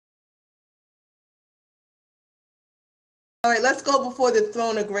All right, let's go before the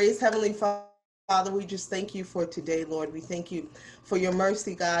throne of grace. Heavenly Father, we just thank you for today, Lord. We thank you for your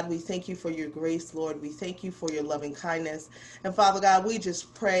mercy, God. We thank you for your grace, Lord. We thank you for your loving kindness. And Father God, we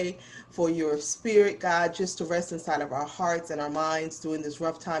just pray for your spirit, God, just to rest inside of our hearts and our minds during this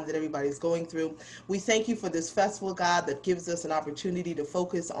rough time that everybody's going through. We thank you for this festival, God, that gives us an opportunity to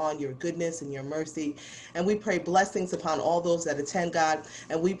focus on your goodness and your mercy. And we pray blessings upon all those that attend, God.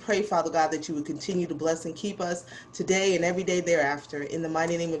 And we pray, Father God, that you would continue to bless and keep us today and every day thereafter. In the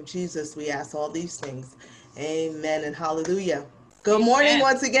mighty name of Jesus, we ask all these things. Amen and hallelujah. Good morning Amen.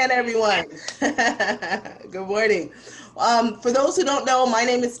 once again, everyone. Good morning. For those who don't know, my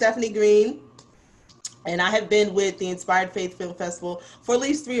name is Stephanie Green, and I have been with the Inspired Faith Film Festival for at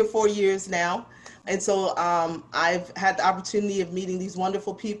least 3 or 4 years now. And so I've had the opportunity of meeting these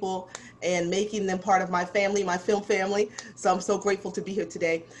wonderful people and making them part of my family, my film family. So I'm so grateful to be here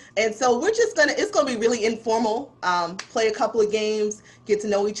today. And so it's gonna be really informal, play a couple of games, get to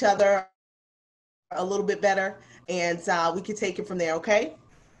know each other a little bit better, and we can take it from there, okay?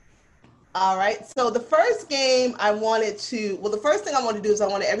 All right, so the first game the first thing I want to do is I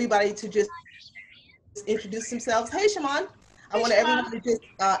want everybody to just introduce themselves. Hey, Shaman. I Hey, want Shema. everyone to just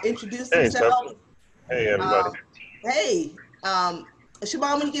introduce Hey, themselves. Stephanie. Hey, everybody. Um, hey,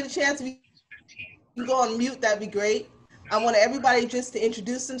 Shaman, when you get a chance, if you can go on mute, that'd be great. I want everybody just to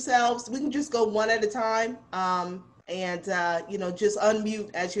introduce themselves. We can just go one at a time, and just unmute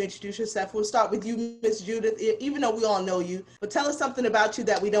as you introduce yourself. We'll start with you, Miss Judith, even though we all know you. But tell us something about you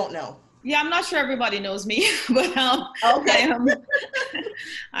that we don't know. Yeah, I'm not sure everybody knows me, but Okay.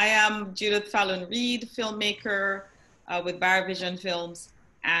 I am Judith Fallon Reed, filmmaker with Vision Films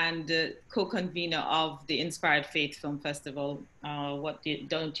and co-convener of the Inspired Faith Film Festival.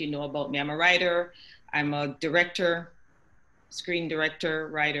 Don't you know about me? I'm a writer, I'm a director, screen director,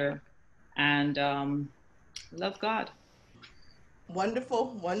 writer, and love God.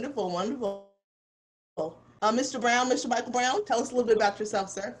 Wonderful, wonderful, wonderful. Mr. Brown, Mr. Michael Brown, tell us a little bit about yourself,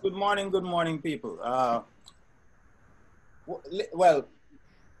 sir. Good morning, people. Well,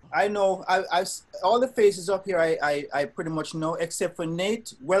 I know all the faces up here. I pretty much know, except for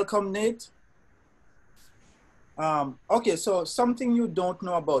Nate. Welcome, Nate. Okay, so something you don't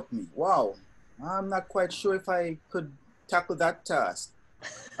know about me. Wow, I'm not quite sure if I could tackle that task.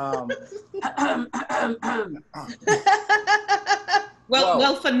 Well, Wow.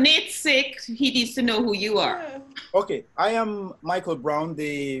 well, for Nate's sake, he needs to know who you are. Okay, I am Michael Brown.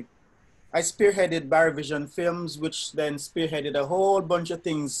 I spearheaded Vision Films, which then spearheaded a whole bunch of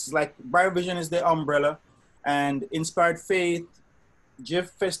things. Like Vision is the umbrella, and Inspired Faith,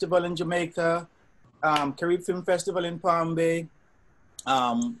 GIF Festival in Jamaica, Carib Film Festival in Palm Bay.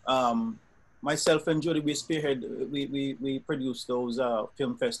 Myself and Jody, we produce those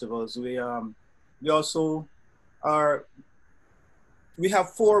film festivals. We also are. We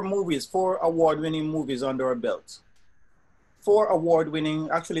have 4 award-winning movies under our belt. 4 award-winning,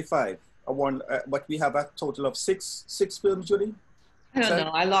 actually 5. But we have a total of six films, Judy. I don't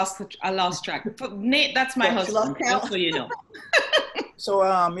know. I lost track. Nate, that's my husband. Just so you know. So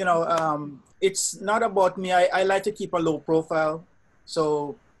it's not about me. I like to keep a low profile.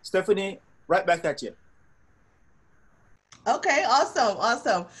 So Stephanie, right back at you. Okay, awesome,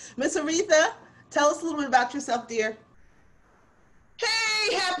 awesome. Miss Aretha, tell us a little bit about yourself, dear.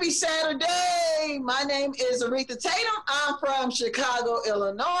 Hey, happy Saturday. My name is Aretha Tatum. I'm from Chicago,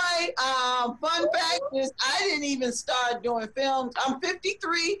 Illinois. Fun fact is I didn't even start doing films. I'm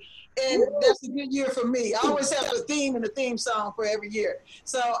 53, and that's a good year for me. I always have a theme and a theme song for every year.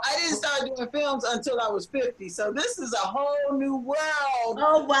 So I didn't start doing films until I was 50. So this is a whole new world.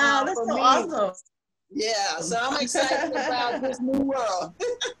 Oh, wow, that's so awesome. Yeah, so I'm excited about this new world.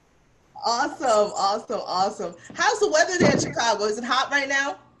 Awesome, awesome, awesome. How's the weather there in Chicago? Is it hot right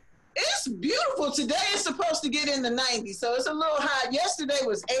now? It's beautiful. Today it's supposed to get in the 90s, so it's a little hot. Yesterday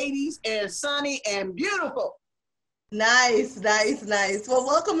was 80s and sunny and beautiful. Nice, nice, nice. Well,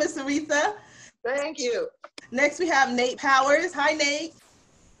 welcome, Miss Aretha. Thank you. Next, we have Nate Powers. Hi, Nate.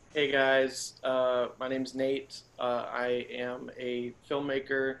 Hey guys, my name's Nate. I am a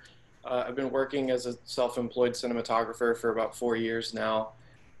filmmaker. I've been working as a self-employed cinematographer for about 4 years now.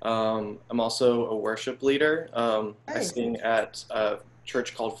 I'm also a worship leader. I sing at a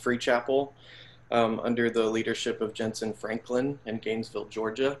church called Free Chapel under the leadership of Jensen Franklin in Gainesville,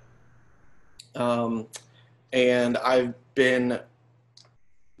 Georgia. And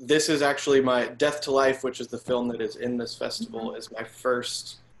this is actually my Death to Life, which is the film that is in this festival, is my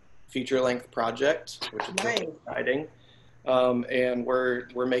first feature-length project, which is really exciting. And we're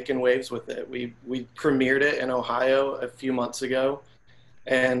making waves with it. We premiered it in Ohio a few months ago,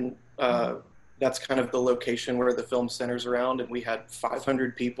 and that's kind of the location where the film centers around, and we had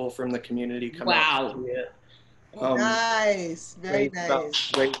 500 people from the community come out Wow. to see it. Nice, very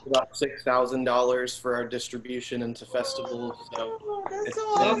nice. Raised about $6,000 for our distribution into festivals. So Oh, that's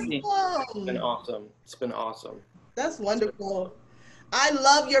so Lovely. been awesome. awesome. It's been awesome. That's wonderful. I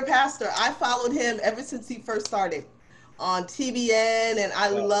love your pastor. I followed him ever since he first started on TBN, and I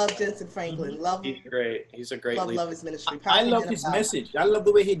Yeah, love Jensen Mhm. Franklin. Love, he's great. He's a great love, leader. love his ministry. I Powerful love man of his God. message. I love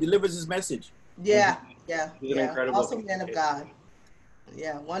the way he delivers his message. Yeah, yeah, He's an yeah. incredible Awesome man of communicator. God.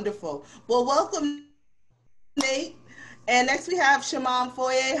 Yeah, wonderful. Well, welcome, Nate. And next we have Shimon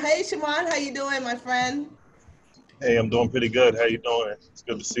Foye. Hey, Shimon, how you doing, my friend? Hey, I'm doing pretty good. How you doing? It's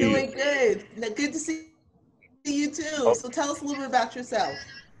good to see you. Doing good. Good to see you too. Oh, So tell us a little bit about yourself.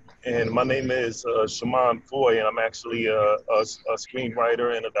 and my name is Shimon Foy, and I'm actually a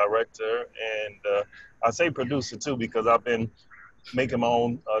screenwriter and a director, and I say producer too because I've been making my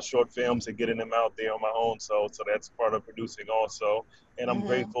own short films and getting them out there on my own. So that's part of producing also. And I'm Mm-hmm.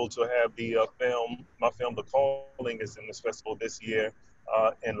 grateful to have the my film The Calling is in this festival this year.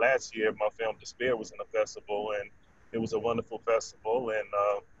 And last year, my film Despair was in the festival, and it was a wonderful festival. And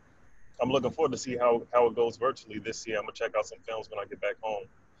I'm looking forward to see how it goes virtually this year. I'm gonna check out some films when I get back home.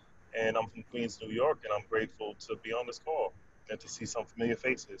 And I'm from Queens, New York, and I'm grateful to be on this call and to see some familiar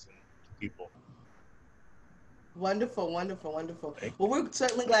faces and people. Wonderful, wonderful, wonderful. Thank Well, we're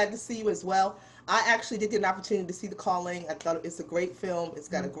certainly glad to see you as well. I actually did get an opportunity to see The Calling. I thought it's a great film. It's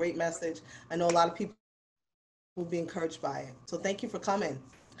got a great message. I know a lot of people will be encouraged by it. So thank you for coming.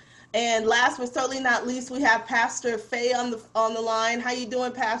 And last but certainly not least, we have Pastor Faye on the line. How you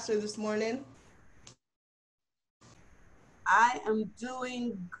doing, Pastor, this morning? I am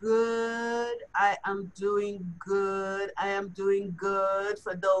doing good. I am doing good. I am doing good.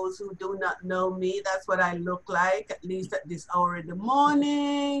 For those who do not know me, that's what I look like, at least at this hour in the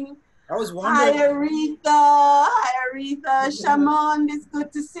morning. I was Hi, wondering. Aretha. Hi, Aretha. Shaman, it's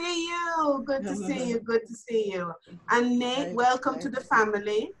good to see you. Good to see you. Good to see you. And Nate, Nice, welcome to nice. the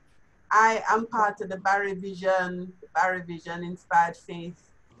family. I am part of the Barry Vision Inspired Faith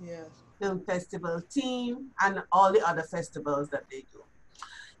Yes. Film Festival team and all the other festivals that they do.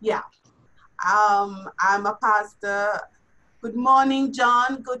 Yeah, I'm a pastor. Good morning,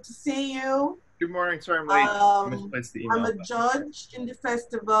 John. Good to see you. Good morning. Sorry I'm late. I misplaced the I'm email. a judge in the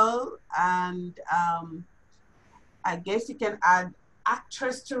festival, and I guess you can add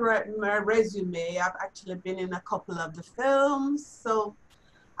actress to my resume. I've actually been in a couple of the films, so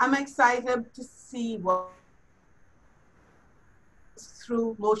I'm excited to see what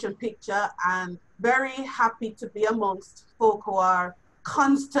through motion picture, and very happy to be amongst folk who are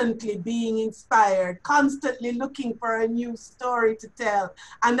constantly being inspired, constantly looking for a new story to tell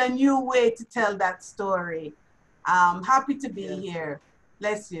and a new way to tell that story. Happy to be Yes. here.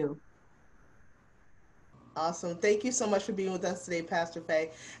 Bless you. Awesome. Thank you so much for being with us today, Pastor Faye.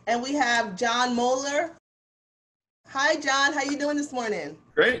 And we have John Moeller. Hi, John. How you doing this morning?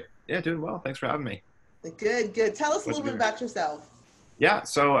 Great. Yeah, doing well. Thanks for having me. Good, good. Tell us a Pleasure little to be bit here. about yourself. Yeah,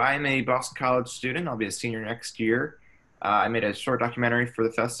 so I'm a Boston College student. I'll be a senior next year. I made a short documentary for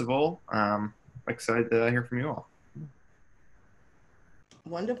the festival. Excited to hear from you all.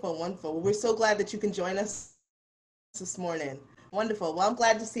 Wonderful, wonderful. Well, we're so glad that you can join us this morning. Wonderful. Well, I'm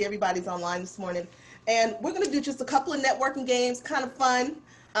glad to see everybody's online this morning. And we're going to do just a couple of networking games, kind of fun.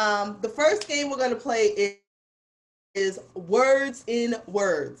 The first game we're going to play is words in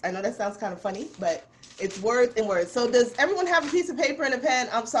words. I know that sounds kind of funny, but it's words in words. So does everyone have a piece of paper and a pen?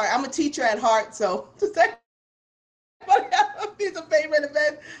 I'm sorry, I'm a teacher at heart, so does everybody have a piece of paper and a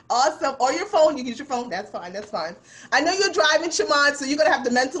pen? Awesome. Or your phone, you can use your phone. That's fine, that's fine. I know you're driving, Shimon, so you're going to have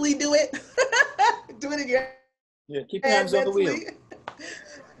to mentally do it. Do it in your Yeah, keep your head hands off the wheel. mentally.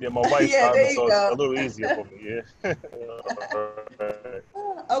 Yeah, my wife's Yeah, driving, there you so it's go. a little easier for me. Yeah.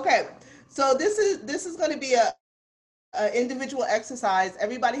 Okay, so this is going to be a individual exercise.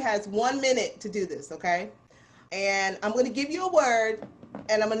 Everybody has 1 minute to do this, okay? And I'm going to give you a word,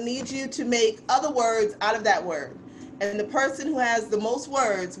 and I'm going to need you to make other words out of that word. And the person who has the most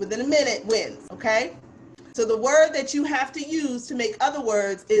words within a minute wins, okay? So the word that you have to use to make other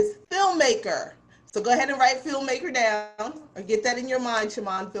words is filmmaker. So go ahead and write filmmaker down, or get that in your mind,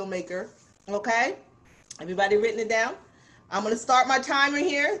 Shimon, filmmaker, okay? Everybody written it down? I'm going to start my timer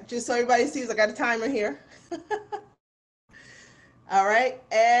here, just so everybody sees I got a timer here. All right,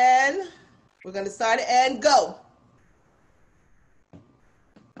 and we're going to start it and go. All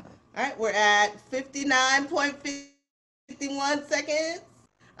right, we're at 59.51 seconds.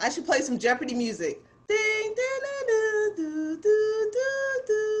 I should play some Jeopardy music. Ding, ding, do, do, do, do, do,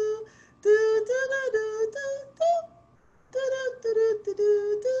 do, do, do, do, do, do, do, do, do, do,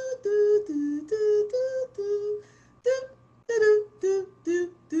 do, do, do,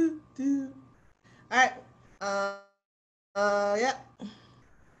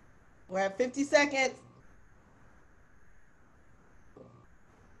 50 seconds.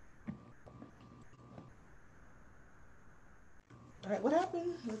 All right, what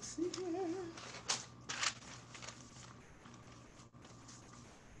happened? Let's see here.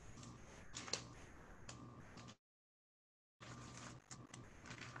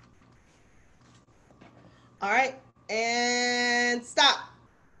 All right, and stop.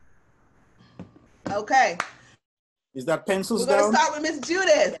 Okay. Is that pencils We're going to down? start with Miss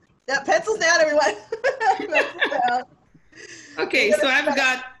Judith. Yeah, pencils down, everyone. Pencils down. Okay, so I've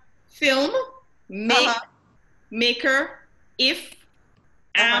got film, make, maker, if,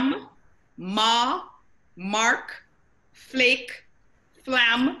 am, ma, mark, flake,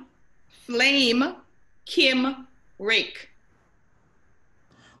 flam, flame, Kim, rake.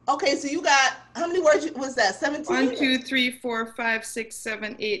 Okay, so you got, how many words was that? 17? 1, 2, 3, 4, 5, 6,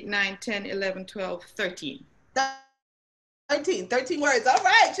 7, 8, 9, 10, 11, 12, 13. 13 words. All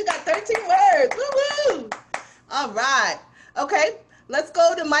right, you got 13 words. Woo-woo. All right. Okay, let's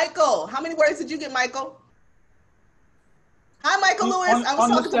go to Michael. How many words did you get, Michael? Hi, Michael Lewis. I was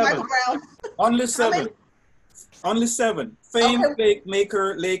talking to Michael Brown. Only 7. Only 7. Fame, Okay. flake,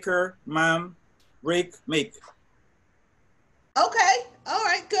 maker, laker, ma'am, rake, make. Okay. All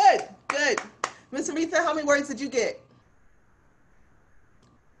right, good. Good. Miss Aretha, how many words did you get?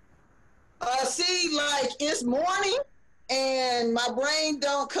 See, like it's morning and my brain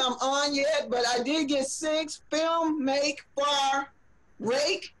don't come on yet, but I did get 6: film, make, far,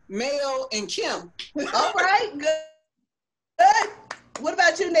 rake, mail, and Kim. All right, good. Good. What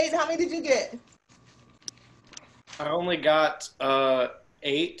about you, Nate? How many did you get? I only got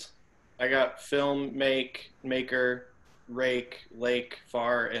 8. I got film, make, maker, rake, lake,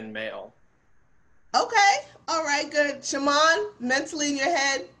 far, and mail. Okay. All right, good. Shaman, mentally in your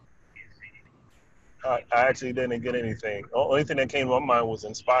head? I actually didn't get anything. The only thing that came to my mind was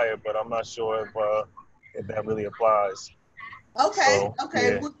inspired, but I'm not sure if that really applies. Okay. So,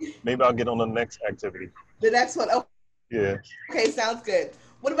 Okay. yeah, maybe I'll get on the next activity. The next one. Okay. Yeah. Okay, sounds good.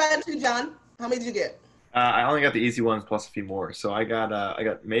 What about you, John? How many did you get? I only got the easy ones plus a few more. So I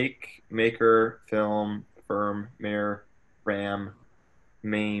got make, maker, film, firm, mare, ram,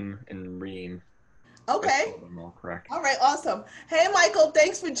 maim, and ream. Okay. I'm all correct. All right, awesome. Hey, Michael,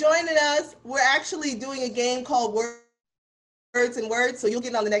 thanks for joining us. We're actually doing a game called Words and Words, so you'll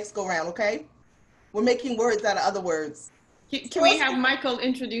get on the next go round, okay? We're making words out of other words. Can we have Michael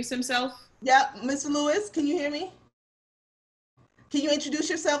introduce himself? Yeah, Mr. Lewis, can you hear me? Can you introduce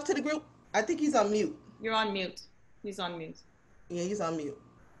yourself to the group? I think he's on mute. You're on mute. He's on mute. Yeah, he's on mute.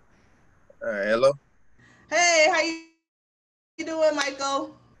 Hello. Hey, how you doing,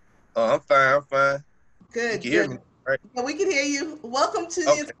 Michael? Oh, I'm fine. I'm fine. Good. You can hear me, right? Yeah, we can hear you. Welcome to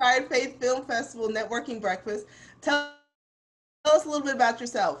the Inspired Faith Film Festival Networking Breakfast. Tell us a little bit about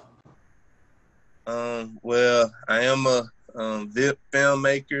yourself. Well, I am a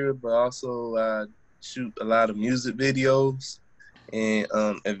filmmaker, but also I shoot a lot of music videos and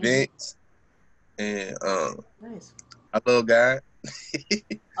events, and Nice. I love God.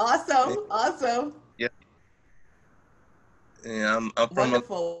 Awesome. Awesome. Yeah. And I'm from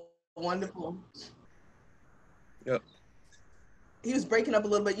wonderful. Yep. He was breaking up a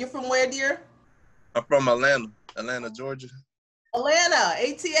little bit. You're from where, dear? I'm from Atlanta, Georgia. Atlanta,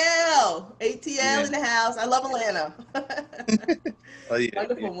 ATL. ATL Yeah. in the house. I love Atlanta. Oh yeah.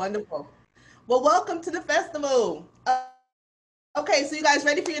 Wonderful, Yeah. wonderful. Well, welcome to the festival. Okay, so you guys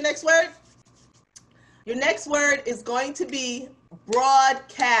ready for your next word? Your next word is going to be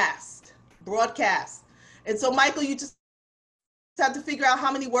broadcast. Broadcast. And so, Michael, you just have to figure out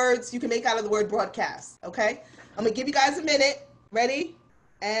how many words you can make out of the word broadcast, okay? I'm gonna give you guys a minute. Ready?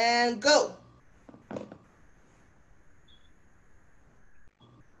 And go.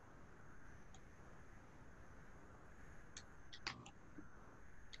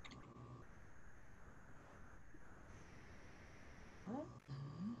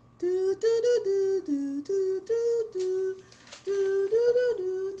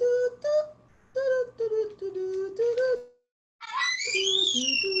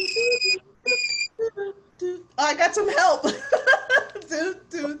 Oh, I got some help.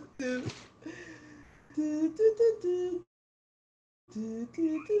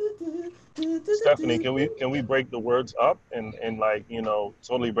 Stephanie, can we break the words up and like, you know,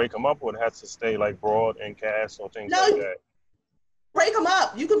 totally break them up, or it has to stay like broad and cast or things like that? Break them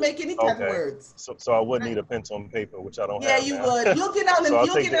up. You can make any type of words. So I would need a pencil and paper, which I don't Yeah, have you now. would. You'll get on the. So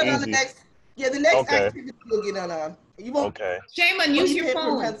You'll get on the next. Yeah, the next activity you'll get on. You won't. Okay. Shaman, use your paper and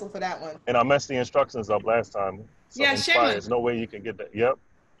phone. pencil for that one. And I messed the instructions up last time. So Yeah, Inspire, Shaman. there's no way you can get that. Yep.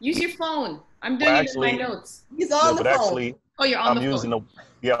 Use your phone. I'm doing it in my notes. He's on the phone. Actually, Oh, you're on I'm the using phone.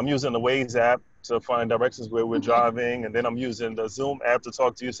 I'm using the Waze app to find directions where we're driving, and then I'm using the Zoom app to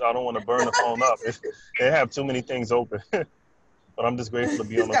talk to you. So I don't want to burn the phone up. They have too many things open. But I'm just grateful to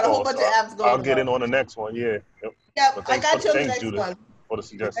be He's on the got a whole call. bunch So of apps I'll going get in on. on the next one. Yeah. Yep. Yep, But I thanks for got you on the thanks, next Judith, one. for the The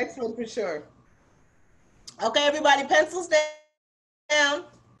suggestion. next one for sure. Okay, everybody, pencils down.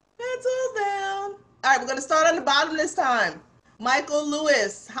 Pencils down. All right, we're gonna start on the bottom this time. Michael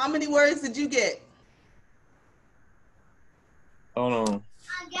Lewis, how many words did you get? Hold on.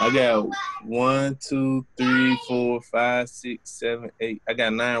 I got 1, 2, 3, 4, 5, 6, 7, 8. I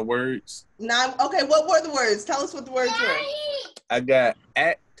got 9 words. 9. Okay, what were the words? Tell us what the words were. I got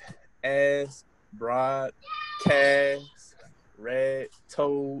act, ass, broad, cast, red,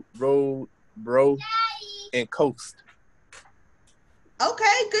 toad, road, bro, and coast.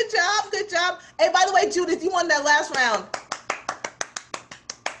 Okay, good job, good job. Hey, by the way, Judith, you won that last round.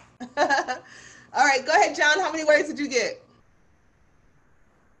 All right, go ahead, John. How many words did you get?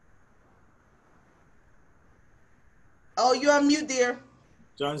 Oh, you're on mute, dear.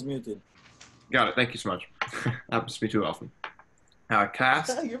 John's muted. Got it. Thank you so much. Happens to me too often.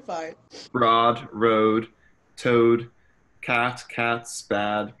 Cast, You're fine. broad, road, toad, cat, cats,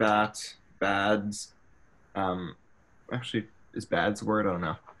 bad, bat, bads. Actually, is bad's a word? I don't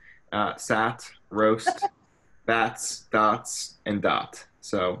know. Sat, roast, bats, dots, and dot.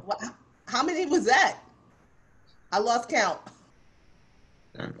 So. How many was that? I lost count.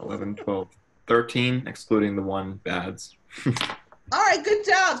 10, 11, 12, 13, excluding the one bads. All right, good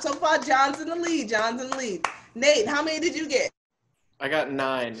job. So far, John's in the lead. John's in the lead. Nate, how many did you get? I got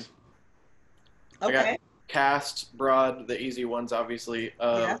 9. Okay. I got cast, broad, the easy ones, obviously.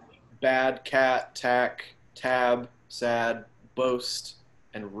 Yeah. Bad, cat, tack, tab, sad, boast,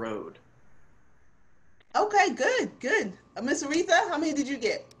 and road. Okay, good, good. Miss Aretha, how many did you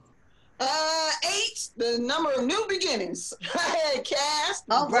get? 8, the number of new beginnings. I had cast,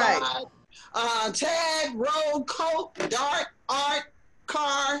 All right. broad, tag, road, coat, dart, art,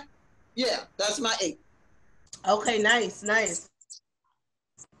 car. Yeah, that's my 8. Okay, nice, nice.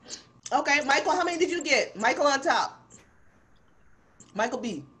 Okay, Michael, how many did you get? Michael on top. Michael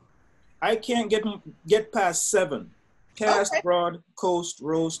B. I can't get past 7. Cast, Okay. broad, coast,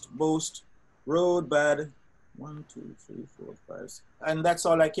 roast, boast, road, bad. 1, 2, 3, 4, 5, 6. And that's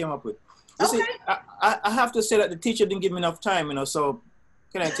all I came up with. You see, I have to say that the teacher didn't give me enough time, so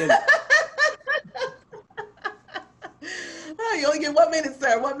can I tell you? Oh, you only get 1 minute,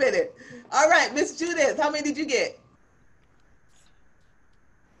 sir. 1 minute. All right, Miss Judith, how many did you get?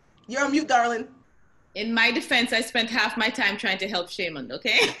 You're on mute, darling. In my defense, I spent half my time trying to help Shaman,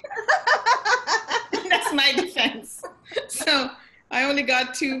 okay? That's my defense. So I only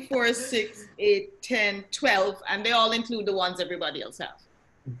got 2, 4, 6, 8, 10, 12, and they all include the ones everybody else has.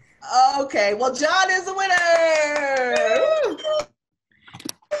 Okay, well, John is the winner.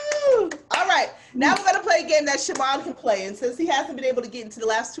 Woo! All right, now we're going to play a game that Shaman can play. And since he hasn't been able to get into the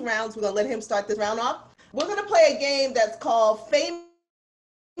last 2 rounds, we're going to let him start this round off. We're going to play a game that's called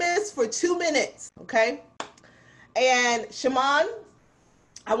Famous for 2 minutes, okay? And Shaman,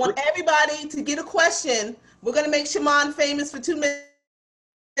 I want everybody to get a question. We're going to make Shaman famous for 2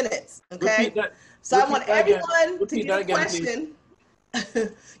 minutes, okay? So I want everyone to get a question.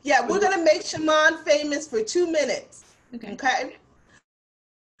 Yeah, we're going to make Shaman famous for 2 minutes, okay?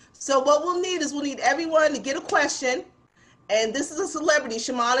 So what we'll need is everyone to get a question. And this is a celebrity.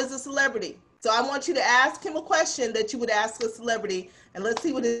 Shaman is a celebrity. So I want you to ask him a question that you would ask a celebrity, and let's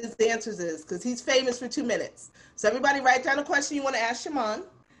see what his answers is, because he's famous for 2 minutes. So everybody write down a question you want to ask Shaman.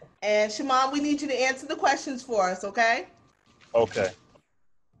 And Shaman, we need you to answer the questions for us, okay? Okay.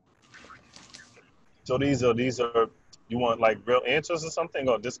 So these are you want like real answers or something,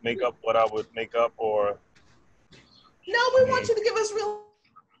 or just make up what I would make up, or? No, we want you to give us real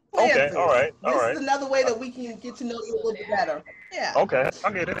Okay, answers. all right. This is another way that we can get to know you a little bit better. Yeah. Okay,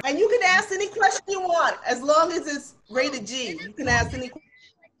 I get it. And you can ask any question you want, as long as it's rated G. You can ask any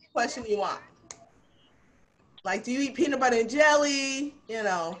question you want. Like, do you eat peanut butter and jelly? I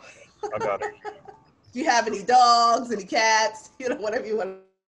got it. Do you have any dogs, any cats? Whatever you want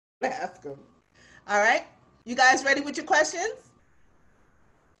to ask them. All right. You guys ready with your questions?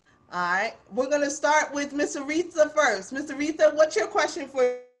 All right. We're going to start with Miss Aretha first. Miss Aretha, what's your question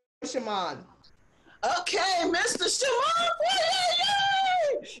for Shaman? Okay, Mr. Shaman,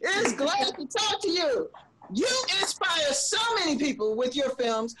 it's glad to talk to you. You inspire so many people with your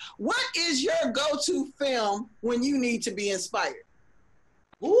films. What is your go-to film when you need to be inspired?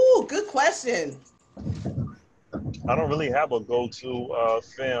 Ooh, good question. I don't really have a go-to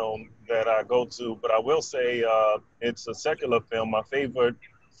film that I go to, but I will say it's a secular film. My favorite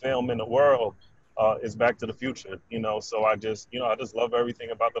film in the world is Back to the Future. So I just love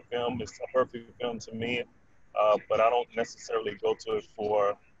everything about the film. It's a perfect film to me, but I don't necessarily go to it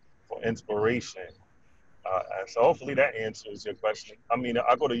for inspiration. And so hopefully that answers your question. I mean,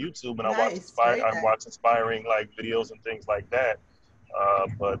 I go to YouTube and Nice, very I nice. watch inspiring like videos and things like that.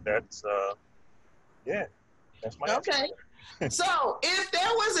 But that's yeah, that's my answer. Okay. So, if there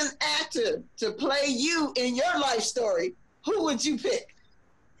was an actor to play you in your life story, who would you pick?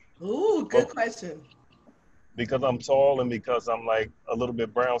 Ooh, good question. Because I'm tall and because I'm like a little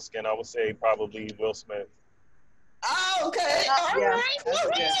bit brown skin, I would say probably Will Smith. Oh, okay. All Yeah, right. that's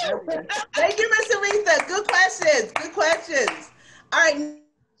good. That's good. Thank you, Miss Aretha. Good questions. Good questions. All right,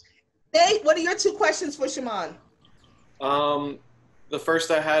 Nate, what are your 2 questions for Shaman? The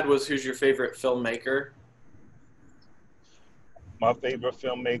first I had was, who's your favorite filmmaker? My favorite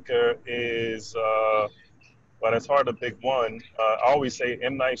filmmaker is but it's hard to pick one. I always say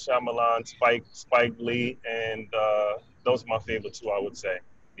M. Night Shyamalan, Spike Lee, and those are my favorite 2. I would say.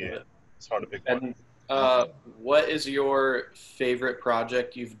 Yeah, it's hard to pick one. And what is your favorite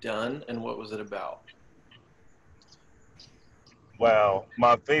project you've done, and what was it about? Wow,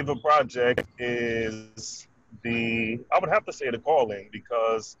 my favorite project is I would have to say The Calling,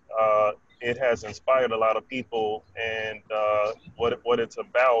 because it has inspired a lot of people, and what it's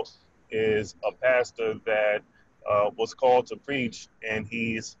about is a pastor that was called to preach, and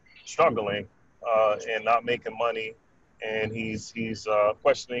he's struggling and not making money, and he's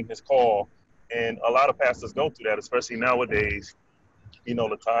questioning his call, and a lot of pastors go through that, especially nowadays.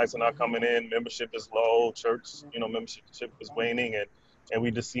 The tithes are not coming in, membership is low, church, membership is waning, and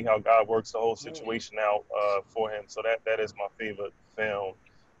we just see how God works the whole situation out for him. So that is my favorite film.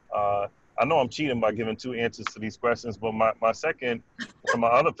 I know I'm cheating by giving 2 answers to these questions, but my second, one of my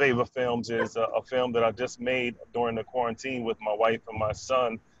other favorite films is a film that I just made during the quarantine with my wife and my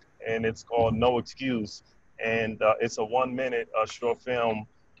son, and it's called No Excuse. And it's a 1-minute short film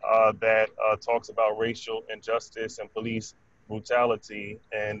that talks about racial injustice and police brutality.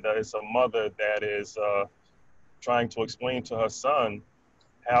 And it's a mother that is trying to explain to her son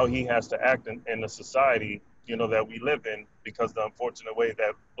how he has to act in the society, that we live in, because the unfortunate way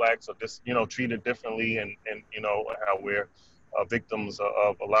that blacks are just, treated differently, and how we're victims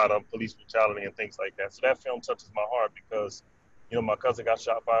of a lot of police brutality and things like that. So that film touches my heart because, my cousin got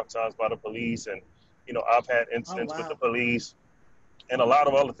shot 5 times by the police, and, I've had incidents with the police and a lot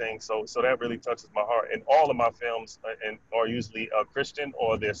of other things. So that really touches my heart. And all of my films are usually Christian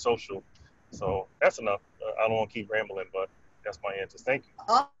or they're social. So that's enough. I don't want to keep rambling, but that's my answers. Thank you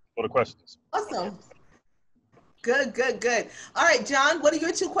for the questions. Awesome. Good, good, good. All right, John, what are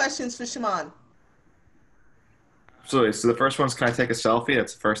your 2 questions for Shaman? Absolutely. So the first one's, can I take a selfie?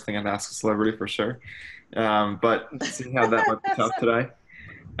 That's the first thing I'd ask a celebrity for sure. But seeing how that might be tough today.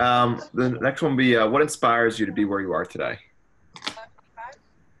 The next one will be, what inspires you to be where you are today?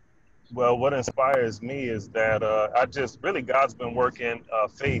 Well, what inspires me is that I just really, God's been working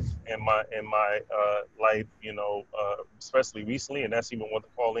faith in my life, especially recently, and that's even what the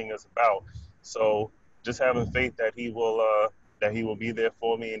calling is about. So just having faith that He will be there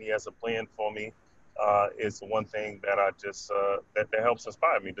for me, and He has a plan for me, is the one thing that I just that helps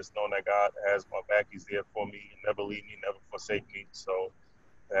inspire me. Just knowing that God has my back, He's there for me, never leave me, never forsake me. So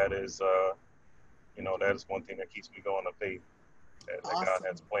that is that is one thing that keeps me going to faith. That God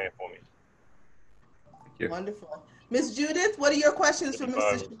has a plan for me. Thank you. Wonderful. Miss Judith, what are your questions for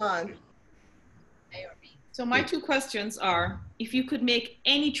Mr. Shaman? So my 2 questions are, if you could make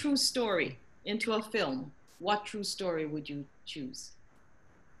any true story into a film, what true story would you choose?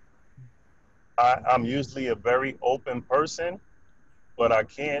 I'm usually a very open person, but I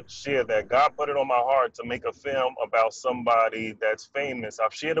can't share that. God put it on my heart to make a film about somebody that's famous.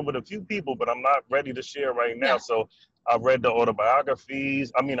 I've shared it with a few people, but I'm not ready to share right now. Yeah. So I've read the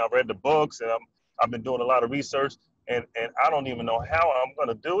autobiographies. I mean, I've read the books, and I've been doing a lot of research, and I don't even know how I'm going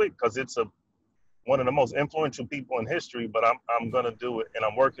to do it, because it's one of the most influential people in history, but I'm going to do it, and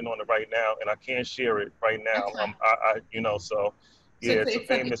I'm working on it right now, and I can't share it right now. Okay. So yeah, it's a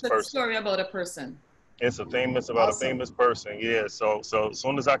famous it's a person. story about a person. It's about a famous person. Yeah. So as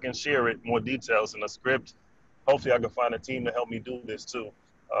soon as I can share it, more details in the script, hopefully I can find a team to help me do this too.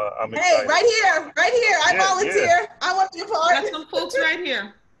 I'm excited. Hey, right here. I volunteer. Yeah. I want to be a part. Got some folks right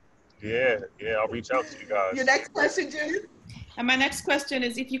here. Yeah. I'll reach out to you guys. Your next question, Judith? And my next question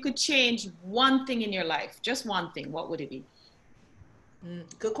is, if you could change one thing in your life, just one thing, what would it be?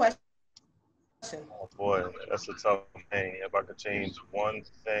 Good question. Oh boy, that's a tough thing. If I could change one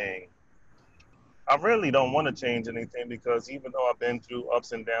thing, I really don't want to change anything, because even though I've been through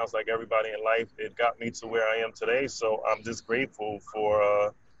ups and downs like everybody in life, it got me to where I am today. So I'm just grateful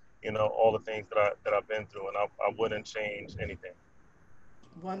for you know, all the things that I've been through, and I wouldn't change anything.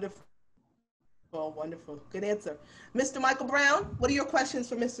 Wonderful, wonderful. Good answer. Mr. Michael Brown, what are your questions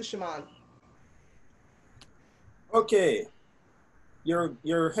for Mr. Shaman? Okay,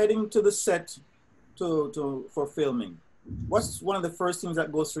 you're heading to the set for filming. What's one of the first things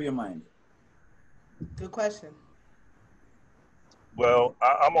that goes through your mind? Good question. Well,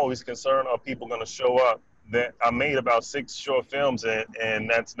 I'm always concerned, are people going to show up? That I made about 6 short films, and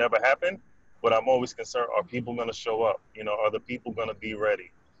that's never happened. But I'm always concerned, are people going to show up? You know, are the people going to be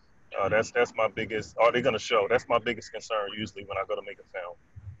ready? That's my biggest. Are they going to show? That's my biggest concern usually when I go to make a film.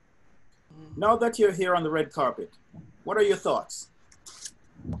 Now that you're here on the red carpet, what are your thoughts?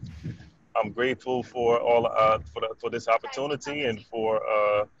 I'm grateful for all for this opportunity and for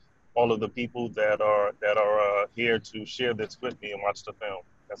all of the people that are here to share this with me and watch the film.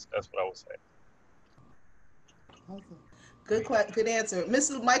 That's what I would say. Awesome. Good answer.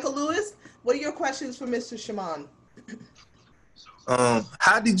 Mrs. Michael Lewis, what are your questions for Mr. Shaman?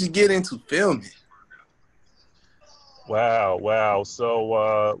 How did you get into filming? Wow.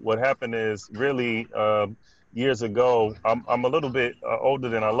 So what happened is really years ago. I'm a little bit older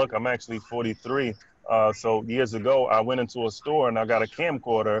than I look. I'm actually 43. So years ago, I went into a store and I got a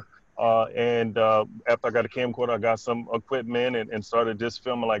camcorder. And after I got a camcorder, I got some equipment and started just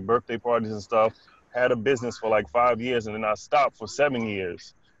filming like birthday parties and stuff. Had a business for like 5 years, and then I stopped for 7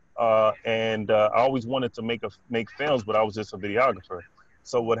 years. And I always wanted to make films, but I was just a videographer.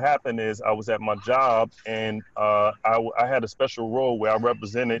 So what happened is I was at my job, and I had a special role where I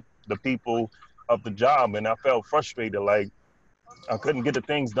represented the people of the job, and I felt frustrated, like I couldn't get the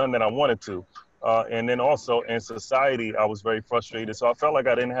things done that I wanted to. And then also in society, I was very frustrated. So I felt like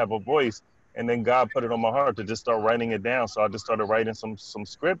I didn't have a voice. And then God put it on my heart to just start writing it down. So I just started writing some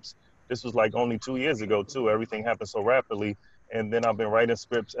scripts. This was like only 2 years ago too. Everything happened so rapidly. And then I've been writing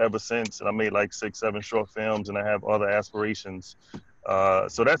scripts ever since. And I made like 6, 7 short films, and I have other aspirations.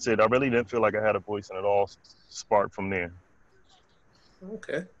 So that's it. I really didn't feel like I had a voice, and it all sparked from there.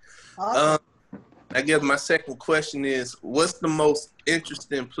 Okay. Awesome. I guess my second question is, what's the most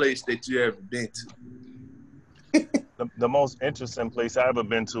interesting place that you ever been to? The most interesting place I ever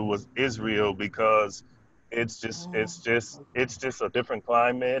been to was Israel, because it's just a different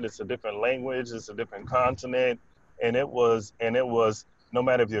climate, it's a different language, it's a different continent, and it was no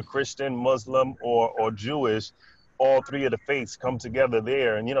matter if you're Christian, Muslim, or Jewish, all three of the faiths come together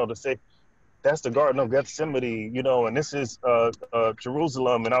there, and you know, to say that's the Garden of Gethsemane, you know, and this is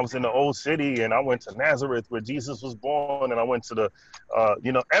Jerusalem, and I was in the old city, and I went to Nazareth where Jesus was born, and I went to the,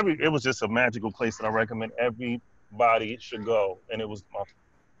 you know, it was just a magical place that I recommend everybody should go, and it was my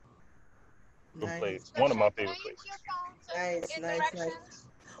favorite place, one of my favorite places. Nice.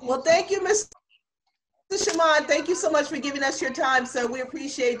 Well, thank you, Mr. Shaman. Thank you so much for giving us your time, sir. We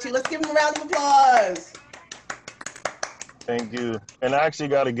appreciate you. Let's give him a round of applause. Thank you. And I actually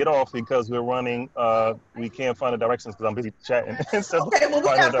got to get off because we're running. We can't find the directions because I'm busy chatting. So Okay, well, we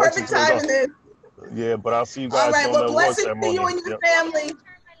got perfect timing then. Yeah, but I'll see you guys. All right, on well, the award blessings ceremony. to you and your family.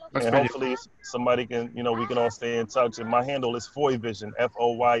 And hopefully somebody can, you know, we can all stay in touch. And my handle is Foyvision,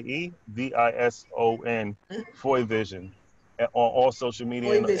 FOYEVISON, Foyvision, on all social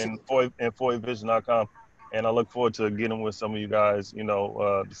media and Foyvision.com. And I look forward to getting with some of you guys, you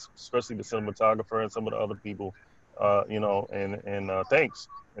know, especially the cinematographer and some of the other people, you know, and thanks,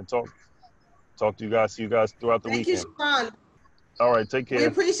 and talk to you guys. See you guys throughout the weekend. Thank you, Shaman. All right, take care. We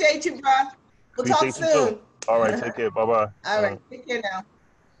appreciate you, bro. We'll talk soon. All right, take care. Bye-bye. All right, take care now.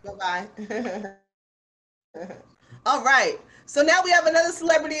 Bye-bye. All right. So now we have another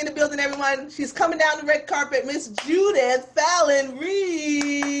celebrity in the building, everyone. She's coming down the red carpet, Miss Judith Fallon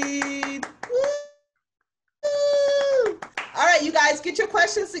Reed. Woo! All right, you guys, get your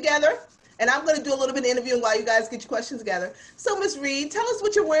questions together. And I'm going to do a little bit of interviewing while you guys get your questions together. So, Miss Reed, tell us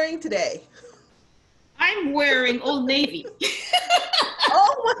what you're wearing today. I'm wearing Old Navy.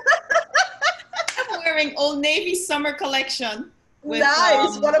 Oh, I'm wearing Old Navy summer collection. With,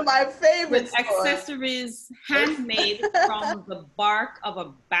 nice, one of my favorites. With accessories handmade from the bark of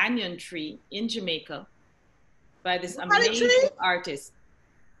a banyan tree in Jamaica by this amazing artist.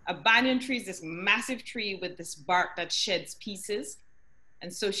 A banyan tree is this massive tree with this bark that sheds pieces.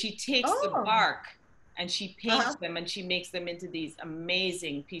 And so she takes the bark and she paints them and she makes them into these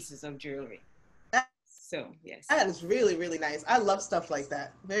amazing pieces of jewelry. So, yes. That is really, really nice. I love stuff like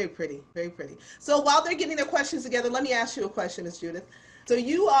that. Very pretty, very pretty. So while they're getting their questions together, let me ask you a question, Ms. Judith. So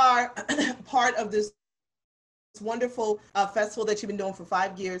you are part of this wonderful festival that you've been doing for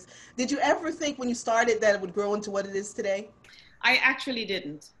 5 years. Did you ever think when you started that it would grow into what it is today? I actually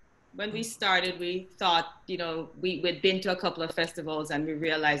didn't. When we started, we thought, you know, we'd been to a couple of festivals and we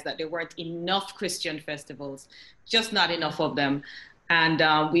realized that there weren't enough Christian festivals, just not enough of them.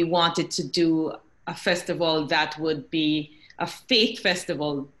 And we wanted to do a festival that would be a faith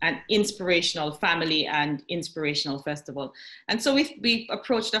festival, an inspirational family and inspirational festival. And so we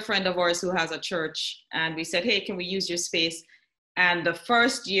approached a friend of ours who has a church and we said, hey, can we use your space? And the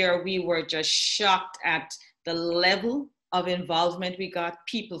first year we were just shocked at the level of involvement we got.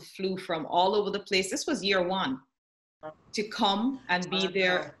 People flew from all over the place. This was year one to come and be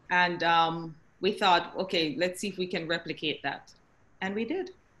there. And we thought, okay, let's see if we can replicate that. And we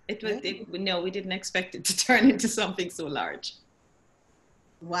did. No, we didn't expect it to turn into something so large.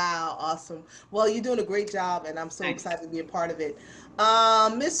 Wow, awesome. Well, you're doing a great job, and I'm so Thanks. excited to be a part of it.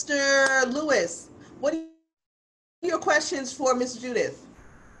 Mr. Lewis, what are your questions for Miss Judith?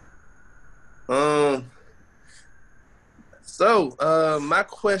 My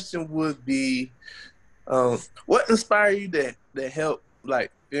question would be, what inspired you to help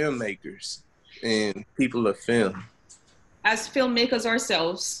like filmmakers and people of film? As filmmakers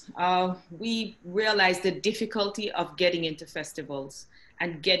ourselves, we realized the difficulty of getting into festivals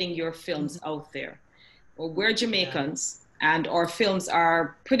and getting your films out there. Well, we're Jamaicans, and our films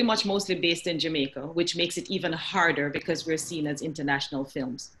are pretty much mostly based in Jamaica, which makes it even harder because we're seen as international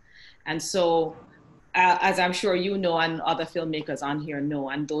films. And so, as I'm sure you know, and other filmmakers on here know,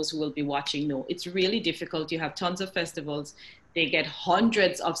 and those who will be watching know, it's really difficult. You have tons of festivals, they get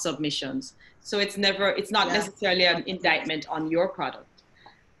hundreds of submissions. So it's not necessarily an indictment on your product.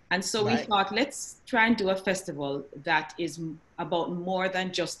 And so we thought, let's try and do a festival that is about more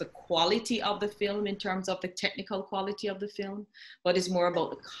than just the quality of the film in terms of the technical quality of the film, but it's more about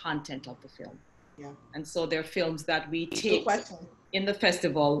the content of the film. Yeah. And so there are films that we take in the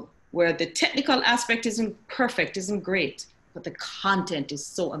festival where the technical aspect isn't perfect, isn't great, but the content is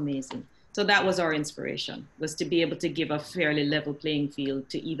so amazing. So that was our inspiration, was to be able to give a fairly level playing field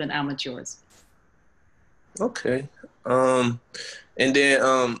to even amateurs. Okay. And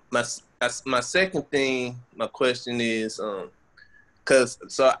then my second thing, my question is, so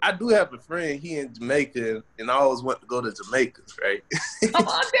I do have a friend, he in Jamaica, and I always want to go to Jamaica, right? Come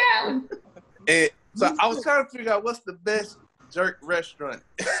on down. And so I was trying to figure out what's the best jerk restaurant.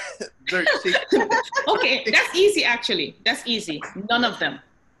 Jerk chicken. Okay, that's easy actually. That's easy. None of them.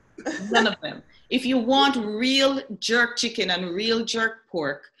 None of them. If you want real jerk chicken and real jerk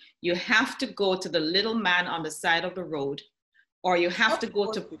pork, you have to go to the little man on the side of the road, or you have to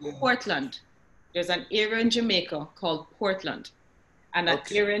go to Portland. There's an area in Jamaica called Portland, and an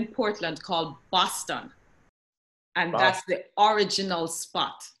area in Portland called Boston. And that's the original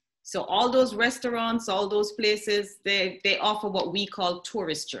spot. So all those restaurants, all those places, they offer what we call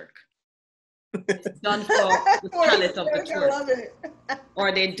tourist jerk. It's done for the palate of the tourist. I love it.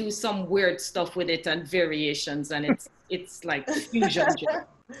 Or they do some weird stuff with it and variations, and it's like fusion jerk.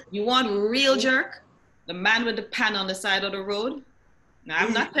 You want real jerk? The man with the pan on the side of the road? Now,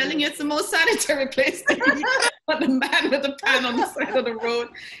 I'm not telling you it's the most sanitary place to eat, but the man with the pan on the side of the road.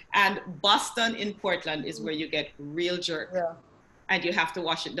 And Boston in Portland is where you get real jerk. Yeah. And you have to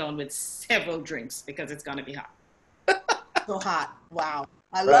wash it down with several drinks because it's going to be hot. So hot. Wow.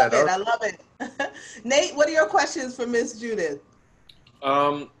 I love it. I love it. Nate, what are your questions for Miss Judith?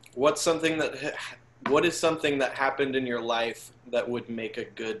 What is something that happened in your life that would make a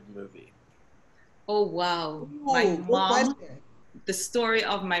good movie? Oh, wow. My mom, the story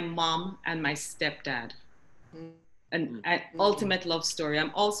of my mom and my stepdad. An ultimate love story.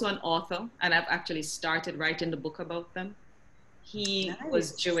 I'm also an author, and I've actually started writing the book about them. He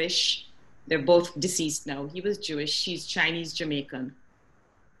was Jewish. They're both deceased now. He was Jewish. She's Chinese Jamaican.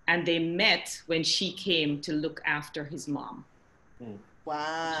 And they met when she came to look after his mom.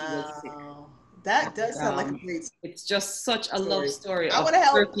 Wow. That does sound like a great story. It's just such a love story of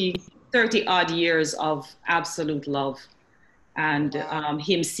 30 odd years of absolute love. And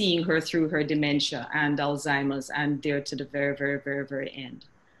him seeing her through her dementia and Alzheimer's and there to the very, very, very, very end.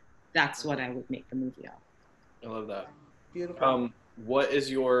 That's what I would make the movie of. I love that. Beautiful. What is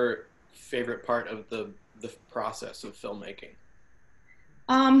your favorite part of the process of filmmaking?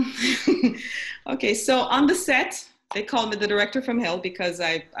 Okay, so on the set, they call me the director from hell because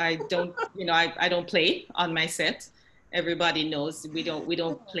I don't, I don't play on my set. Everybody knows we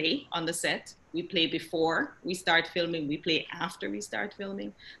don't play on the set. We play before we start filming. We play after we start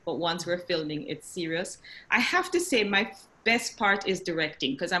filming. But once we're filming, it's serious. I have to say my best part is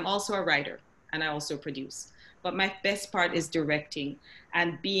directing because I'm also a writer and I also produce. But my best part is directing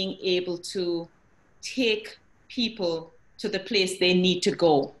and being able to take people to the place they need to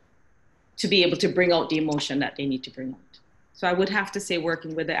go to be able to bring out the emotion that they need to bring out. So I would have to say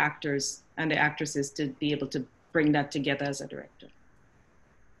working with the actors and the actresses to be able to bring that together as a director.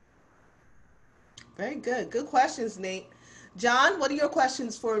 Very good. Good questions, Nate. John, what are your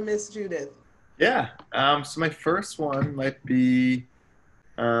questions for Miss Judith? Yeah. So my first one might be,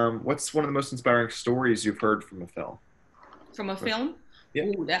 what's one of the most inspiring stories you've heard from a film? From a film?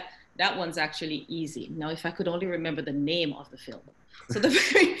 Yeah. Ooh, that one's actually easy. Now, if I could only remember the name of the film. So the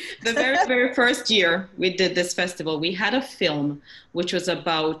very first year we did this festival, we had a film which was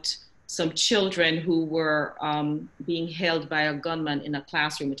about some children who were being held by a gunman in a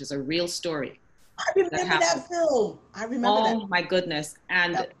classroom, which is a real story. I remember that film. I remember that. Oh my goodness.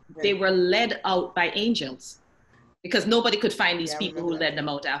 And they were led out by angels because nobody could find these people who led them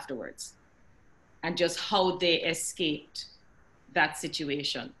out afterwards. And just how they escaped that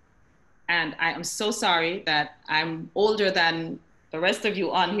situation. And I am so sorry that I'm older than the rest of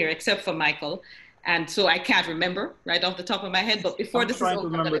you on here, except for Michael. And so I can't remember right off the top of my head, but before this is over,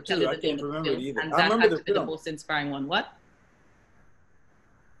 I'm going to tell you the name of the film. And that has to be the most inspiring one. What?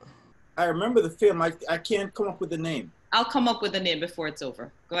 I remember the film. I can't come up with the name. I'll come up with the name before it's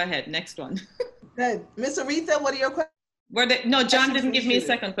over. Go ahead, next one. Good. Miss Aretha, what are your questions? No, John didn't give me a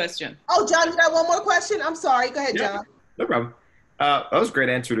second question. Oh, John, you got one more question? I'm sorry. Go ahead, Yeah, John. no problem. That was a great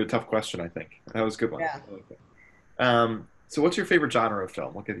answer to a tough question, I think. That was a good one. Yeah. So what's your favorite genre of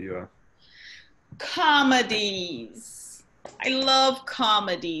film? I'll give you a... Comedies. I love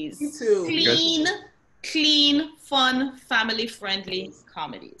comedies. Me too. Clean, fun, family-friendly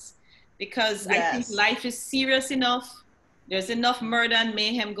comedies. Because I think life is serious enough. There's enough murder and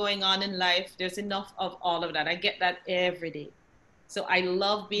mayhem going on in life. There's enough of all of that. I get that every day. So I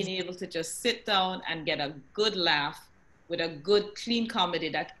love being able to just sit down and get a good laugh with a good, clean comedy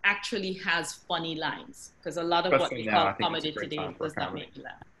that actually has funny lines. Because a lot of what we call comedy today does not make you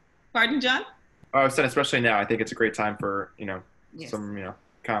laugh. Pardon, John? Oh, I was saying, especially now, I think it's a great time for, some,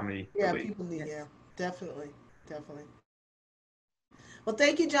 comedy. Yeah, people need, definitely. Well,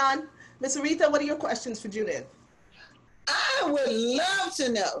 thank you, John. Miss Aretha, what are your questions for Judith? I would love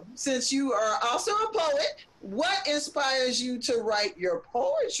to know, since you are also a poet, what inspires you to write your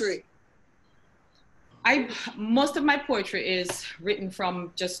poetry? Most of my poetry is written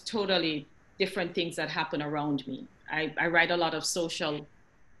from just totally different things that happen around me. I write a lot of social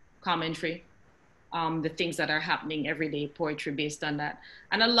commentary, the things that are happening every day, poetry based on that.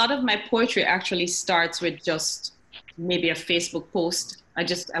 And a lot of my poetry actually starts with just maybe a Facebook post. I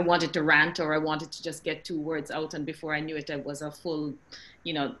wanted to rant, or I wanted to just get 2 words out, and before I knew it, it was a full,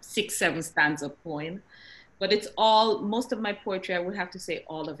 6, 7 stanza poem. But it's most of my poetry, I would have to say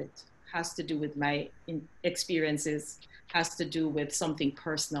all of it, has to do with my experiences, has to do with something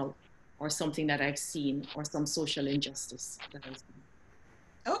personal or something that I've seen or some social injustice that I've seen.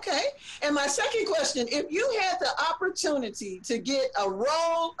 Okay. And my second question, if you had the opportunity to get a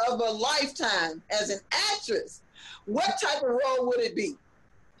role of a lifetime as an actress, what type of role would it be?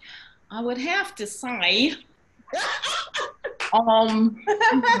 I would have to say,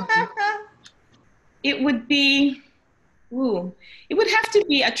 it would be, it would have to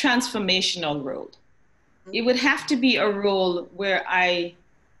be a transformational role. It would have to be a role where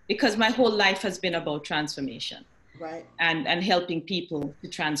because my whole life has been about transformation. Right. And helping people to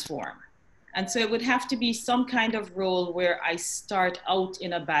transform. And so it would have to be some kind of role where I start out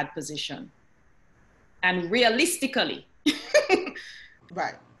in a bad position and realistically are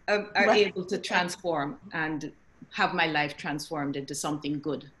able to transform and have my life transformed into something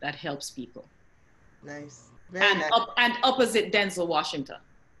good that helps people. Nice. And opposite Denzel Washington.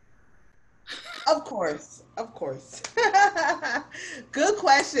 Of course. Good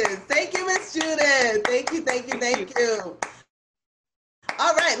questions. Thank you, Miss Judith. Thank you.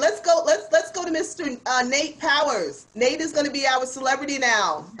 All right, let's go to Mr. Nate Powers. Nate is going to be our celebrity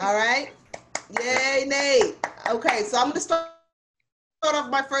now. All right. Yay, Nate. Okay, so I'm going to start off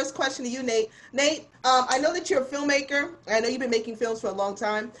my first question to you, Nate. Nate, I know that you're a filmmaker. I know you've been making films for a long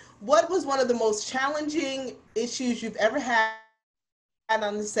time. What was one of the most challenging issues you've ever had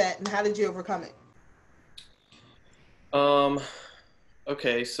on the set, and how did you overcome it?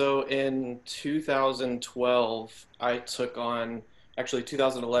 Okay, so in 2012,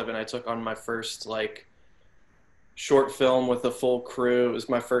 2011, I took on my first short film with a full crew. It was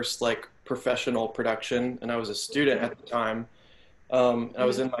my first professional production, and I was a student at the time. I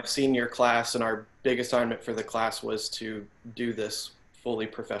was in my senior class, and our big assignment for the class was to do this fully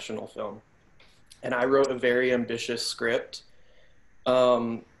professional film. And I wrote a very ambitious script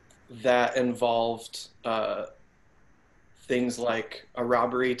that involved things like a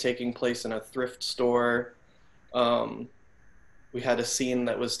robbery taking place in a thrift store. We had a scene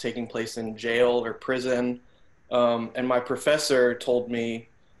that was taking place in jail or prison. And my professor told me,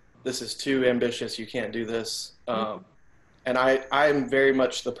 this is too ambitious, you can't do this. And I'm very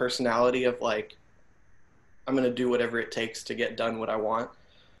much the personality of like, I'm going to do whatever it takes to get done what I want.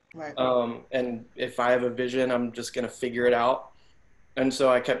 Right. And if I have a vision, I'm just going to figure it out. And so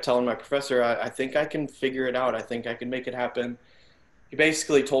I kept telling my professor, I think I can figure it out. I think I can make it happen. He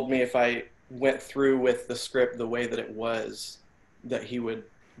basically told me if I went through with the script the way that it was, that he would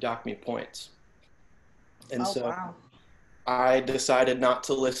dock me points. And Wow. I decided not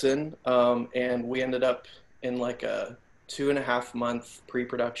to listen. And we ended up in like a 2.5 month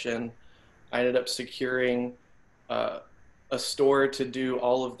pre-production. I ended up securing a store to do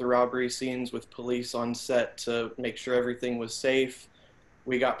all of the robbery scenes with police on set to make sure everything was safe.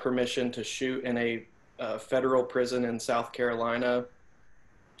 We got permission to shoot in a federal prison in South Carolina.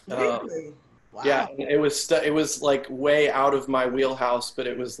 Really? Wow. Yeah, it was like way out of my wheelhouse, but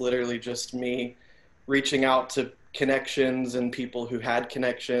it was literally just me reaching out to connections and people who had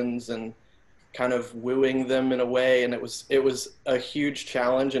connections and kind of wooing them in a way. And it was a huge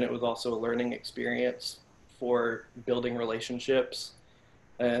challenge, and it was also a learning experience for building relationships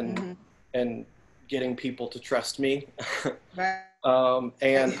and getting people to trust me. Right.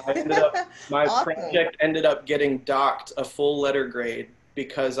 And I ended up, my Awesome. project ended up getting docked a full letter grade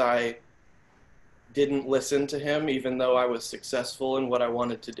because I didn't listen to him, even though I was successful in what I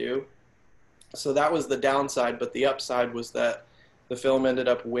wanted to do. So that was the downside, but the upside was that the film ended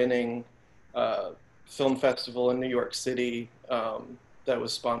up winning a film festival in New York City that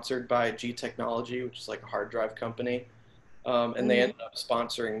was sponsored by G Technology, which is like a hard drive company. And they ended up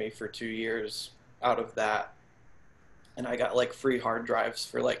sponsoring me for 2 years out of that. And I got like free hard drives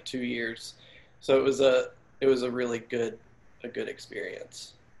for like 2 years. So it was a really good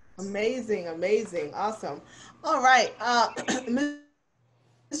experience. Amazing, amazing, awesome. All right,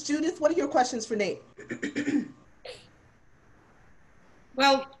 Ms. Judith, what are your questions for Nate?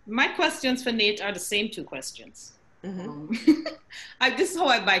 Well, my questions for Nate are the same 2 questions. This is how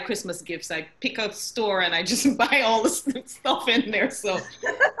I buy Christmas gifts. I pick a store and I just buy all the stuff in there. So,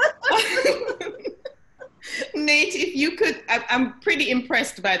 Nate, if you could, I'm pretty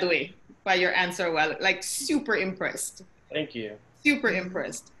impressed, by the way, by your answer. Well, like super impressed. Thank you. Super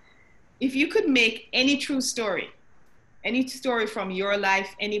impressed. If you could make any true story, any story from your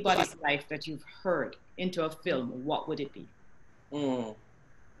life, anybody's life that you've heard into a film, what would it be?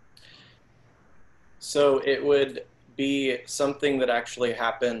 So it would be something that actually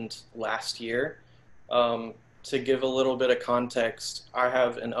happened last year. To give a little bit of context, I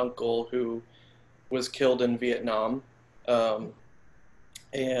have an uncle who was killed in Vietnam.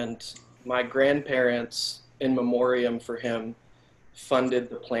 And my grandparents, in memoriam for him, funded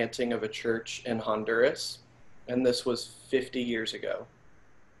the planting of a church in Honduras. And this was 50 years ago.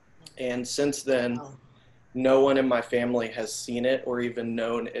 And since then, no one in my family has seen it or even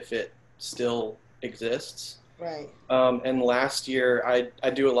known if it still exists. Right. And last year, I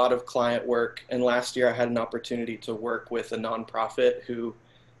do a lot of client work. And last year I had an opportunity to work with a nonprofit who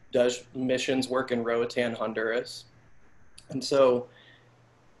does missions work in Roatan, Honduras. And so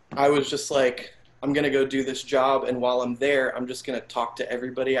I was just like, I'm going to go do this job. And while I'm there, I'm just going to talk to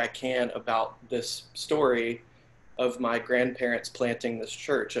everybody I can about this story of my grandparents planting this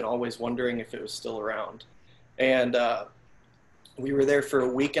church and always wondering if it was still around. And we were there for a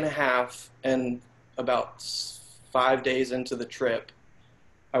week and a half, and about 5 days into the trip,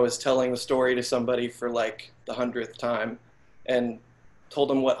 I was telling the story to somebody for like the 100th time and told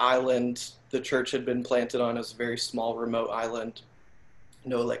them what island the church had been planted on. It was a very small, remote island,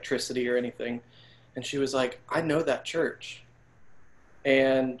 no electricity or anything. And she was like, I know that church.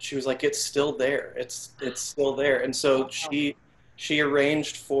 And she was like, it's still there. It's still there. And so she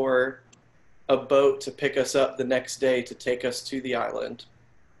arranged for a boat to pick us up the next day to take us to the island.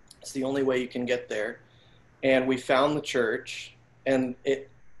 It's the only way you can get there. And we found the church, and it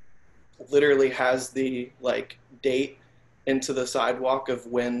literally has the like date into the sidewalk of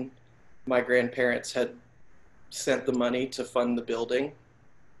when my grandparents had sent the money to fund the building.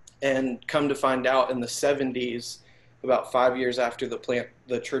 And come to find out, in the 70s, about 5 years after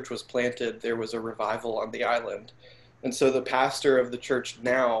the church was planted, there was a revival on the island. And so the pastor of the church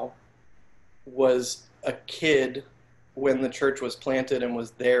now was a kid when the church was planted and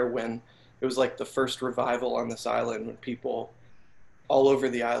was there when it was like the first revival on this island, when people all over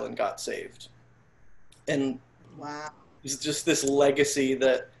the island got saved. And wow, it's just this legacy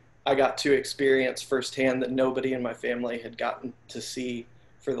that I got to experience firsthand that nobody in my family had gotten to see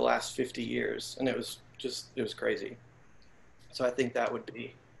for the last 50 years. And it was crazy. So I think that would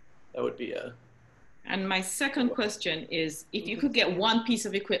be a... And my second question is, if you could get one piece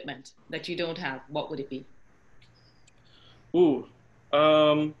of equipment that you don't have, what would it be? Ooh.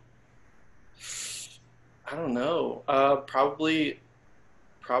 I don't know. Probably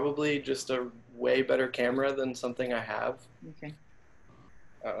just a way better camera than something I have. Okay.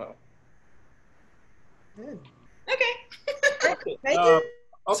 Uh, Good. Okay. Thank you.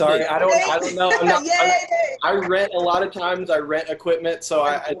 Sorry, I don't know. Yay. I rent a lot of times. I rent equipment, so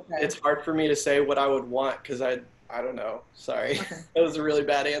Okay. it's hard for me to say what I would want because I don't know. Sorry, that was a really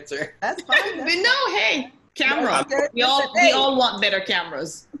bad answer. That's fine. But no, hey, camera. That's good. We all want better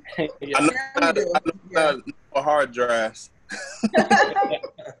cameras. Yeah. I know Yeah, we do. how to for hard drives.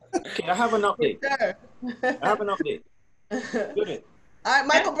 Okay, I have an update. Sure. I have an update. Judith, All right,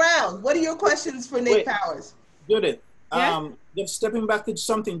 Michael Brown, what are your questions for Nate Wait. Powers? Judith, Yeah? just stepping back to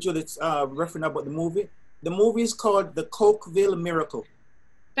something Judith's referring about the movie. The movie is called The Cokeville Miracle.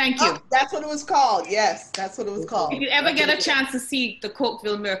 Thank you. Oh, that's what it was called. Yes, that's what it was called. If you ever get a chance to see the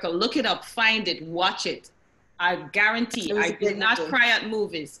Cokeville Miracle, look it up, find it, watch it. I guarantee, It was I a do great not movie. cry at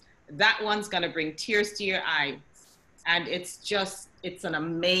movies. That one's gonna bring tears to your eyes. And it's an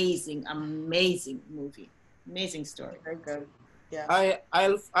amazing, amazing movie. Amazing story. Very good. Yeah.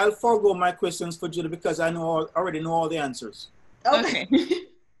 I'll forego my questions for Judith because I already know all the answers. Okay.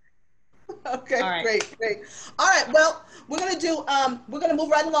 Okay. All right. Great. All right. Well, we're gonna move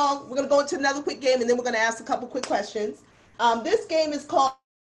right along. We're gonna go into another quick game, and then we're gonna ask a couple quick questions. This game is called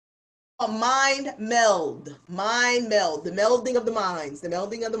Mind Meld. Mind Meld. The melding of the minds. The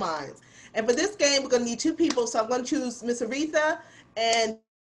melding of the minds. And for this game, we're gonna need two people. So I'm gonna choose Miss Aretha and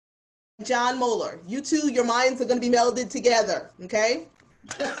John Moeller. You two, your minds are gonna be melded together. Okay.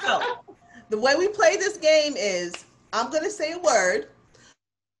 So the way we play this game is I'm gonna say a word.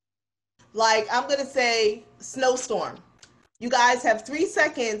 Like I'm gonna say snowstorm. You guys have 3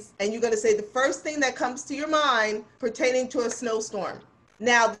 seconds and you're gonna say the first thing that comes to your mind pertaining to a snowstorm.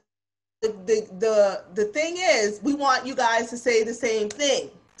 Now, the thing is, we want you guys to say the same thing.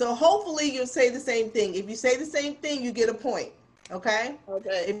 So hopefully you'll say the same thing. If you say the same thing, you get a point, okay?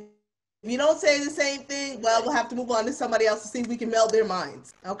 Okay. If you don't say the same thing, well, we'll have to move on to somebody else to see if we can meld their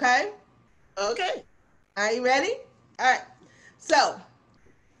minds, okay? Okay. Are you ready? All right, so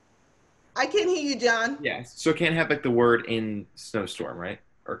I can't hear you, John. Yeah. So it can't have like the word in snowstorm, right?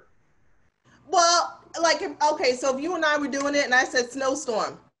 Or Well, like, okay, so if you and I were doing it and I said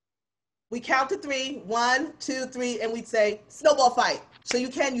snowstorm, we count to 3, 1, 2, 3, and we'd say snowball fight. So you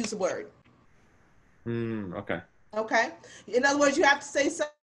can use the word, okay. okay? In other words, you have to say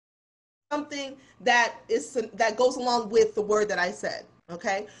something that goes along with the word that I said,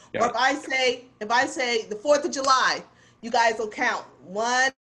 okay? Got Or if I say the 4th of July, you guys will count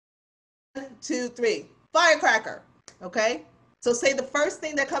 1, 2, 3, firecracker, okay? So say the first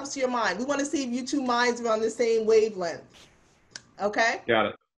thing that comes to your mind. We want to see if you two minds are on the same wavelength, okay? Got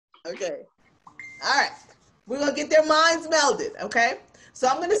it. Okay. All right, we're gonna get their minds melded, okay? So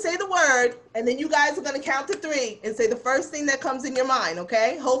I'm gonna say the word, and then you guys are gonna count to 3 and say the first thing that comes in your mind,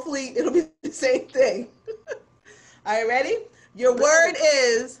 okay? Hopefully it'll be the same thing. All right, ready? Your word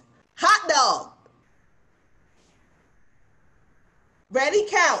is hot dog. Ready?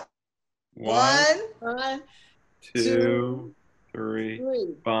 Count. 1, 1, 2, 3. 3.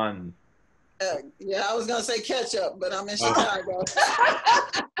 Bun. Yeah, I was gonna say ketchup, but I'm in Oh. Chicago.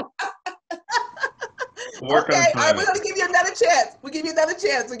 Work okay, on all right, time. we're gonna give you another chance. We'll give you another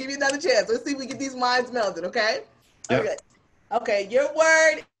chance. Let's see if we get these minds melded, okay? Yep. Okay. Okay, your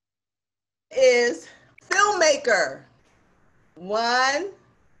word is filmmaker. 1,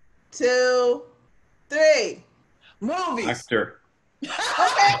 2, 3. Movies. Actor. Okay.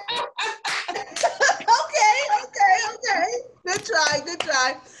 okay. Good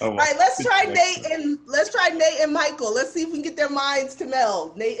try. Oh, All right, let's good try choice. Nate and Michael. Let's see if we can get their minds to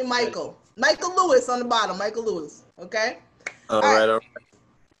meld. Nate and Michael. Michael Lewis on the bottom. Michael Lewis. Okay. All right.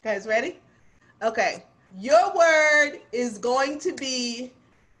 Guys, ready? Okay. Your word is going to be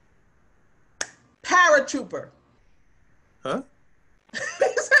paratrooper. Huh?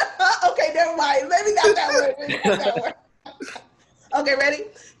 Okay, never mind. Maybe not that word. Okay, ready?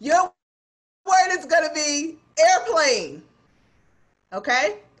 Your word is going to be airplane.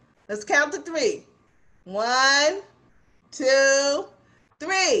 Okay? Let's count to 3. 1, 2,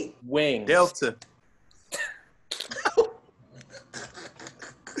 3. Wings. Delta.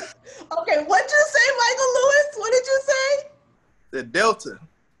 Okay, what'd you say, Michael Lewis? What did you say? The Delta.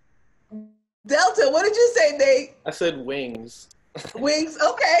 Delta. What did you say, Nate? I said wings. Wings.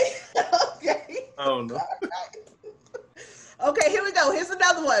 Okay. Okay. I don't know. Okay, here we go. Here's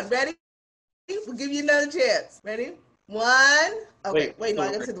another one. Ready? We'll give you another chance. Ready? 1. Okay, wait, no,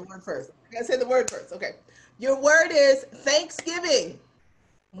 I gotta say the word first. Okay. Your word is Thanksgiving.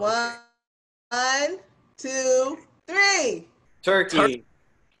 1, 2, three. Turkey.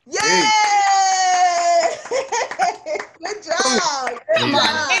 Yay! Good job. Good Come on,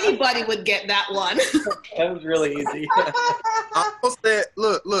 job. anybody would get that one. That was really easy. I almost said,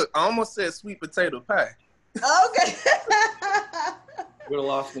 look, I almost said sweet potato pie. Okay. Would have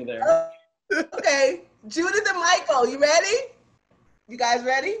lost me there. Okay. Judith and Michael, you ready? You guys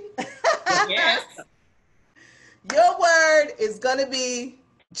ready? Yes. Your word is going to be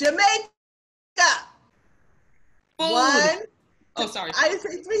Jamaica. Food. One. Oh, sorry. I didn't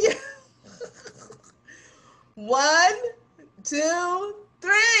say three. 1, 2,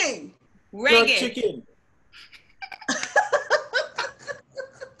 3. Jerk Reggae. chicken.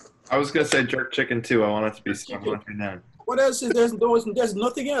 I was gonna say jerk chicken too. I want it to be known. What else is there's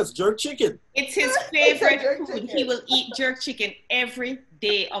nothing else. Jerk chicken. It's his favorite Jerk food. chicken. He will eat jerk chicken every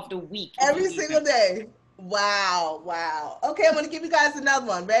day of the week. Every single day. Wow, wow. Okay, I'm going to give you guys another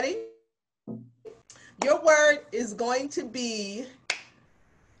one. Ready? Your word is going to be,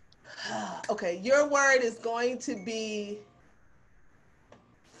 okay, your word is going to be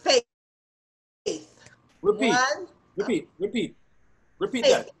faith. Repeat. One, Repeat faith.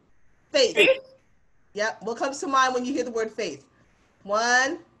 that. Faith. Yep. What comes to mind when you hear the word faith?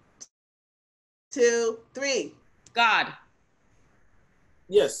 1, 2, 3. God.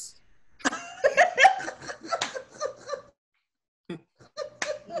 Yes.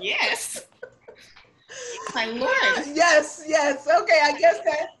 Yes. My Lord. Yes, yes. Okay, I guess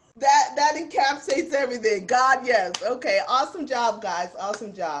that encapsulates everything. God, yes. Okay, awesome job, guys.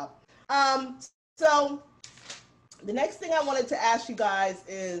 Awesome job. So the next thing I wanted to ask you guys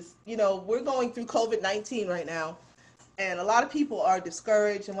is, you know, we're going through COVID-19 right now, and a lot of people are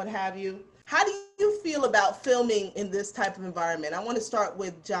discouraged and what have you. How do you feel about filming in this type of environment? I want to start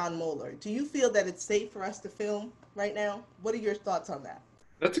with John Moeller. Do you feel that it's safe for us to film right now? What are your thoughts on that?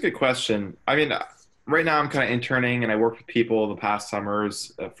 That's a good question. I mean, right now I'm kind of interning and I worked with people the past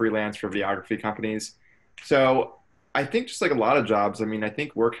summers, freelance for videography companies. So I think just like a lot of jobs, I mean, I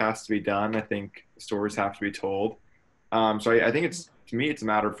think work has to be done. I think stories have to be told. So I think to me, it's a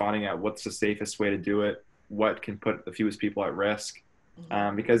matter of finding out what's the safest way to do it, what can put the fewest people at risk.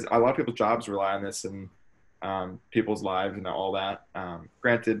 Because a lot of people's jobs rely on this and people's lives and all that.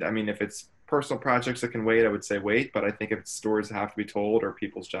 Granted, I mean, if it's personal projects that can wait, I would say wait. But I think if it's stories that have to be told or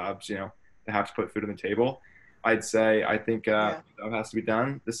people's jobs, you know, that have to put food on the table, I'd say I think that has to be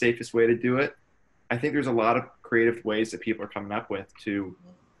done. The safest way to do it. I think there's a lot of creative ways that people are coming up with to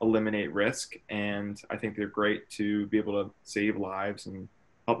eliminate risk. And I think they're great to be able to save lives and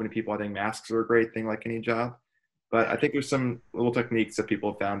help many people. I think masks are a great thing like any job. But I think there's some little techniques that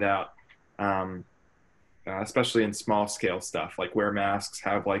people have found out, especially in small scale stuff, like wear masks,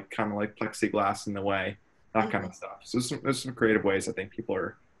 have like kind of like plexiglass in the way, that kind of stuff. So there's some creative ways I think people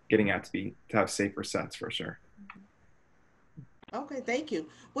are getting at to have safer sets for sure. Okay, thank you.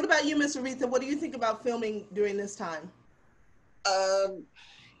 What about you, Miss Aretha? What do you think about filming during this time?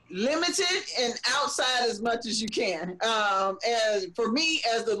 Limited and outside as much as you can. As for me,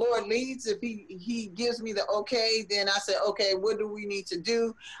 as the Lord leads, if he gives me the okay, then I said, okay, what do we need to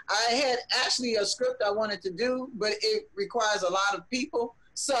do? I had actually a script I wanted to do, but it requires a lot of people.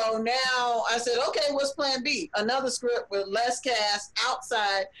 So now I said, okay, what's plan B? Another script with less cast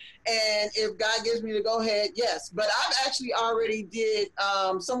outside. And if God gives me the go ahead, yes. But I've actually already did,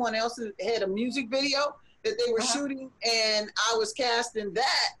 someone else had a music video that they were shooting, and I was cast in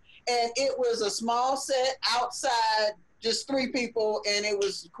that. And it was a small set outside, just 3 people, and it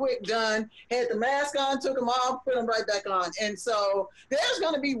was quick done. Had the mask on, took them off, put them right back on. And so there's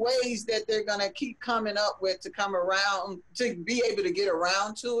going to be ways that they're going to keep coming up with to come around, to be able to get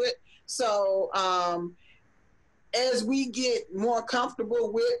around to it. So as we get more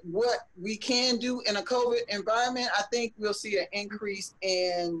comfortable with what we can do in a COVID environment, I think we'll see an increase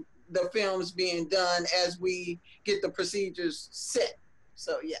in the films being done as we get the procedures set.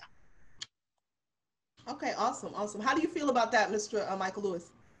 So, yeah. Okay, awesome, awesome. How do you feel about that, Mr. Michael Lewis?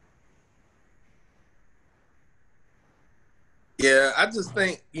 Yeah, I just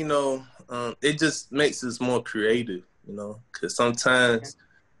think, you know, it just makes us more creative, you know, because sometimes,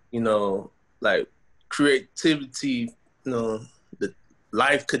 you know, like creativity, you know, the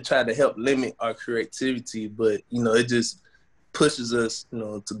life could try to help limit our creativity, but, you know, it just pushes us, you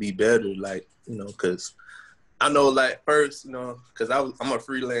know, to be better, like, you know, because I know, like, first, you know, because I'm a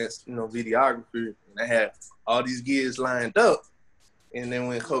freelance, you know, videographer, and I had all these gigs lined up. And then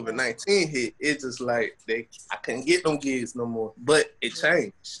when COVID-19 hit, it's just like I couldn't get them gigs no more. But it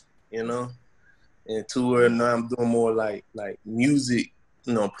changed, you know, and to where now I'm doing more like music,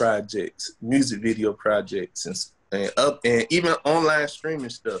 you know, projects, music video projects, and even online streaming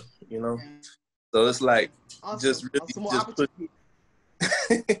stuff, you know. So it's like Awesome. just really Awesome. More just put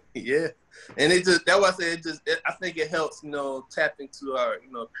opportunity. yeah. And it just, that's why I say I think it helps, tap into our,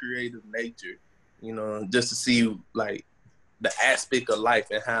 creative nature, just to see like the aspect of life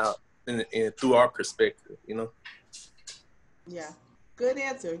and how, and through our perspective. Yeah. Good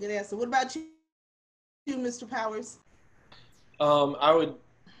answer. Good answer. What about you, Mr. Powers? I would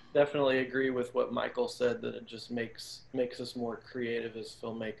definitely agree with what Michael said, that it just makes us more creative as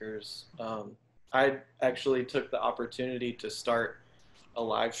filmmakers. I actually took the opportunity to start a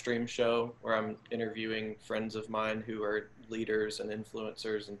live stream show where I'm interviewing friends of mine who are leaders and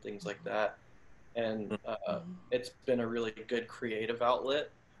influencers and things like that. And it's been a really good creative outlet.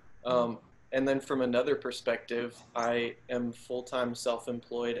 And then from another perspective, I am full-time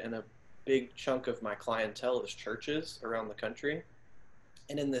self-employed, and a big chunk of my clientele is churches around the country.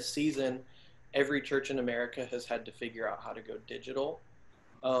 And in this season, every church in America has had to figure out how to go digital.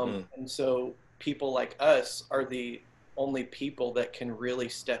 And so people like us are the only people that can really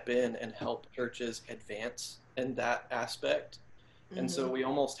step in and help churches advance in that aspect. And so we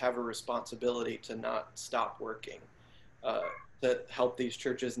almost have a responsibility to not stop working, to help these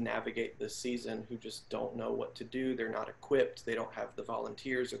churches navigate this season who just don't know what to do. They're not equipped. They don't have the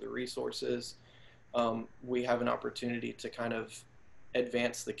volunteers or the resources. We have an opportunity to kind of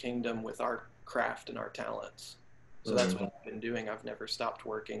advance the kingdom with our craft and our talents. So that's what I've been doing. I've never stopped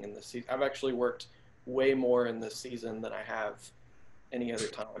working in this season. I've actually worked way more in this season than I have any other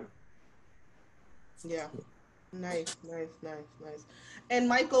time. Yeah. Nice. And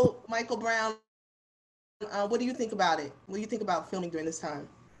Michael Brown, what do you think about it? What do you think about filming during this time?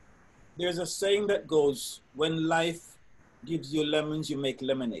 There's a saying that goes, when life gives you lemons, you make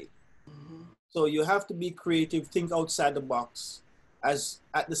lemonade. So you have to be creative, think outside the box, as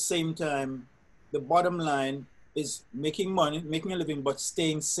at the same time, the bottom line is making money, making a living, but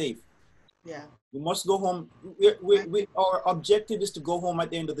staying safe. Yeah. You must go home. Our objective is to go home at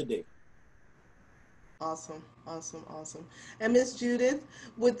the end of the day. Awesome. And Miss Judith,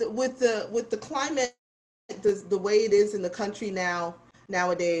 with the climate, the way it is in the country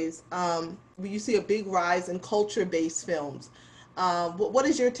nowadays, you see a big rise in culture-based films. What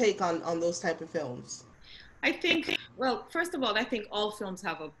is your take on those type of films? I think, well, first of all, I think all films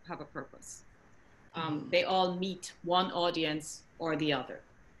have a purpose. They all meet one audience or the other.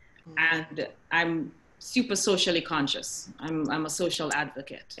 And I'm super socially conscious. I'm a social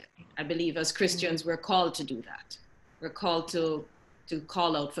advocate. I believe as Christians, we're called to do that. We're called to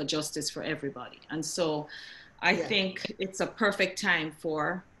call out for justice for everybody. And so I think it's a perfect time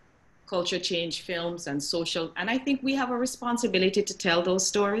for culture change films and social. And I think we have a responsibility to tell those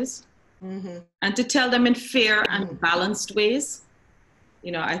stories and to tell them in fair and balanced ways.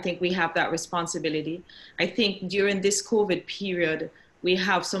 I think we have that responsibility. I think during this COVID period, we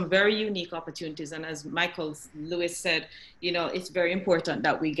have some very unique opportunities. And as Michael Lewis said, it's very important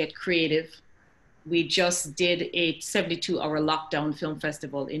that we get creative. We just did a 72-hour lockdown film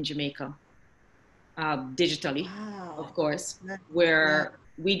festival in Jamaica, digitally, of course, where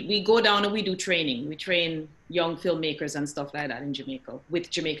we go down and we do training. We train young filmmakers and stuff like that in Jamaica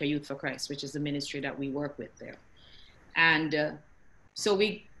with Jamaica Youth for Christ, which is the ministry that we work with there. And so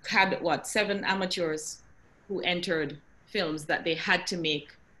we had, 7 amateurs who entered films that they had to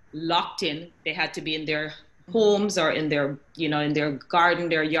make locked in. They had to be in their homes or in their, in their garden,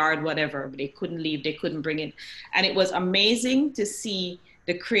 their yard, whatever. But they couldn't leave, they couldn't bring it. And it was amazing to see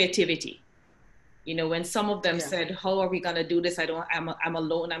the creativity. When some of them said, how are we gonna do this? I'm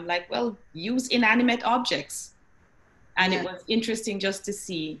alone. I'm like, well, use inanimate objects. And it was interesting just to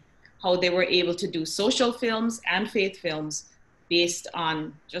see how they were able to do social films and faith films based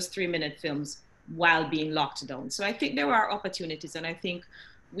on just 3-minute films while being locked down. So I think there are opportunities, and I think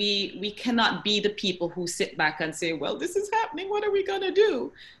we cannot be the people who sit back and say, well, this is happening, what are we gonna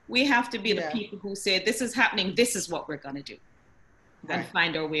do? We have to be the people who say, this is happening, this is what we're gonna do, and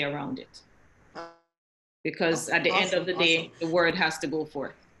find our way around it. Because at the end of the day, the word has to go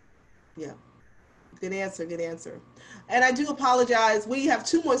forth. Yeah. Good answer. And I do apologize. We have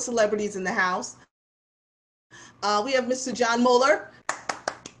 2 more celebrities in the house. We have Mr. John Muller.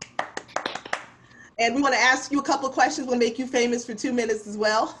 And we want to ask you a couple of questions. We'll make you famous for 2 minutes as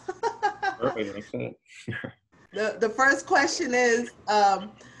well. Perfect. The first question is,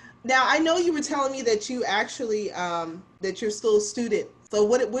 now I know you were telling me that you actually, that you're still a student. So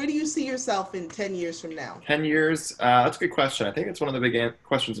where do you see yourself in 10 years from now? 10 years? That's a good question. I think it's one of the big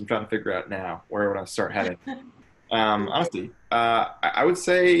questions I'm trying to figure out now, where I want to start heading. Honestly, I would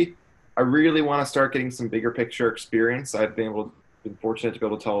say I really want to start getting some bigger picture experience. I've been fortunate to be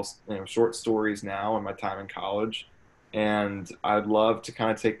able to tell short stories now in my time in college. and I'd love to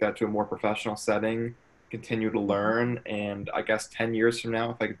kind of take that to a more professional setting, continue to learn, and I guess 10 years from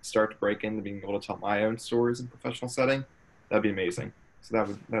now, if I could start to break into being able to tell my own stories in a professional setting, that'd be amazing.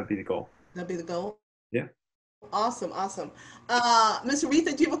 So that'd be the goal. That'd be the goal. Yeah. Awesome, awesome. Miss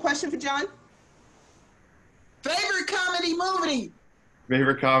Aretha, do you have a question for John? Favorite comedy movie?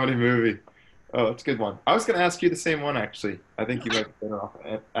 Favorite comedy movie? Oh, that's a good one. I was going to ask you the same one, actually. I think you might be better off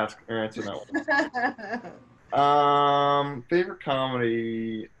answering that one. Favorite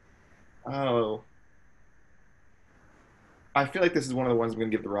comedy? Oh, I feel like this is one of the ones I'm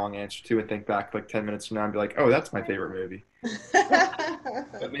going to give the wrong answer to and think back like 10 minutes from now and be like, oh, that's my favorite movie.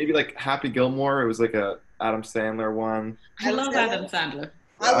 But maybe like Happy Gilmore. It was like a Adam Sandler one. I love Adam Sandler.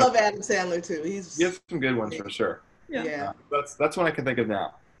 I love Adam Sandler too. He has some good ones for sure. Yeah. That's one I can think of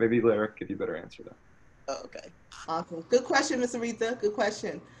now. Maybe Lyric, give you a better answer though. Oh, okay. Awesome. Good question, Miss Aretha. Good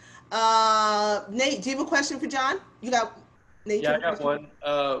question. Nate, do you have a question for John? You got Nate? Yeah, I got one.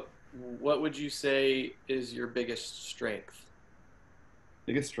 What would you say is your biggest strength?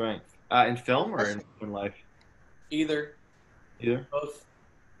 Biggest strength? In film or in life? Either. Both.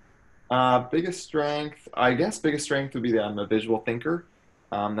 Biggest strength, I guess biggest strength would be that I'm a visual thinker.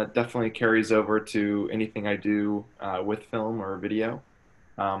 That definitely carries over to anything I do with film or video.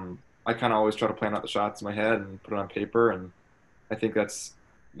 I kind of always try to plan out the shots in my head and put it on paper, and I think that's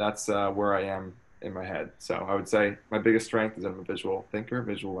where I am in my head. So I would say my biggest strength is I'm a visual thinker,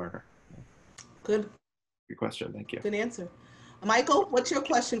 visual learner. Good question. Thank you. Good answer. Michael, what's your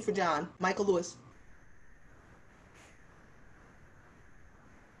question for John? Michael Lewis.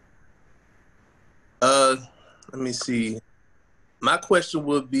 Let me see. My question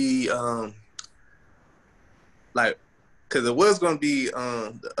would be like, because it was going to be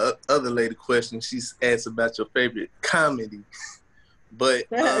the other lady question. She's asked about your favorite comedy, but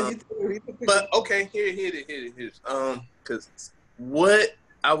okay, here it is. Because what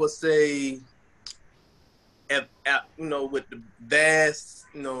I would say, with the vast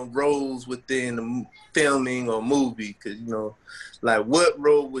roles within the filming or movie, because like what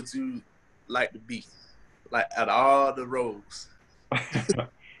role would you like to be, like out of all the roles? I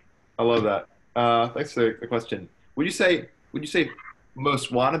love that. Thanks for the question. Would you say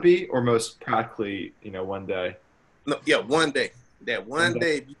most wannabe or most practically, one day? No, yeah, one day. That one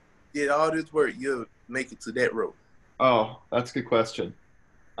day, if you did all this work, you'll make it to that role. Oh, that's a good question.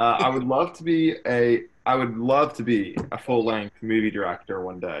 I would love to be a full-length movie director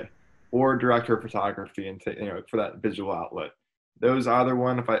one day, or director of photography, and for that visual outlet. Those either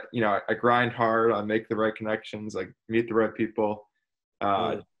one. If I grind hard, I make the right connections, I meet the right people,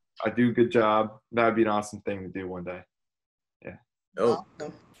 I do a good job. That would be an awesome thing to do one day. Yeah. Oh.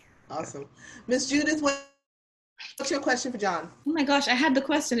 Awesome. Miss Judith, what's your question for John? Oh my gosh, I had the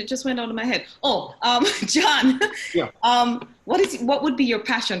question. It just went out of my head. Oh, John. Yeah. What would be your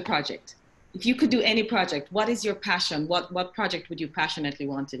passion project? If you could do any project, what is your passion? What project would you passionately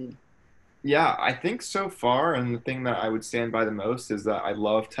want to do? Yeah, I think so far, and the thing that I would stand by the most is that I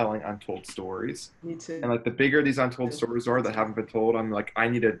love telling untold stories. Me too. And like the bigger these untold stories are that haven't been told, I'm like, I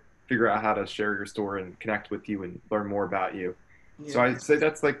need to figure out how to share your story and connect with you and learn more about you. Yeah. So I'd say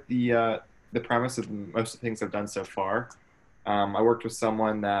that's like the premise of most of the things I've done so far. I worked with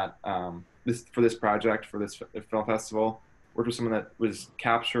someone that for this project, for this film festival, worked with someone that was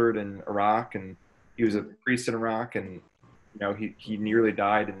captured in Iraq, and he was a priest in Iraq, and he nearly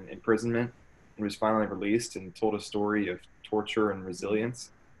died in imprisonment and was finally released, and told a story of torture and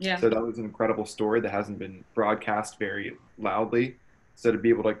resilience. Yeah. So that was an incredible story that hasn't been broadcast very loudly. So to be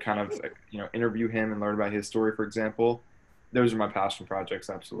able to kind of interview him and learn about his story, for example, those are my passion projects.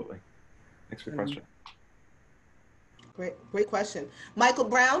 Absolutely. Thanks for the question. Great question. Michael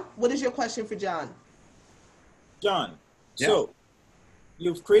Brown, what is your question for John? John, Yeah. So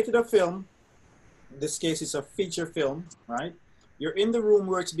you've created a film. In this case, it's a feature film, right? You're in the room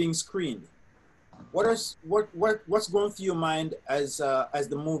where it's being screened. What's going through your mind as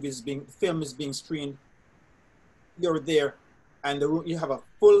the film is being screened? You're there, and the room, you have a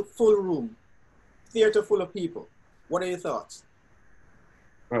full room, theater full of people. What are your thoughts?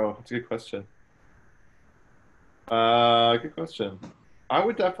 Oh, that's a good question. Good question. I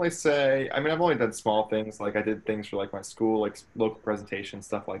would definitely say, I've only done small things, like I did things for like my school, like local presentations,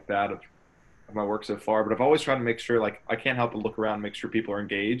 stuff like that of my work so far, but I've always tried to make sure, like, I can't help but look around and make sure people are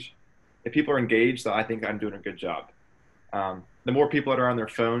engaged. If people are engaged, I think I'm doing a good job. The more people that are on their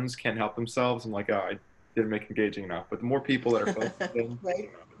phones can't help themselves, I'm like, oh, I didn't make it engaging enough. But the more people that are focusing,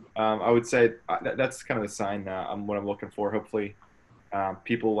 Right. I would say that's kind of the sign what I'm looking for. Hopefully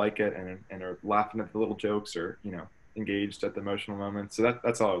people like it and are laughing at the little jokes, or engaged at the emotional moments. So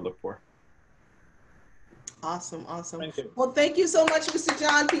that's all I would look for. Awesome, awesome. Thank you. Well, thank you so much, Mr.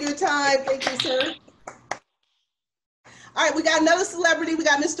 John, for your time. Thank you, sir. All right, we got another celebrity. We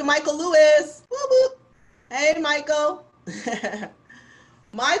got Mr. Michael Lewis. Whoop, whoop. Hey, Michael.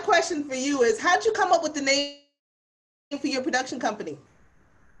 My question for you is, how'd you come up with the name for your production company?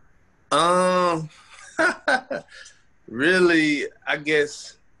 Really, I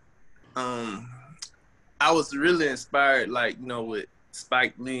guess I was really inspired, like, with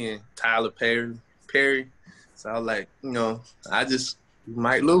Spike Lee and Tyler Perry. So I was like, I just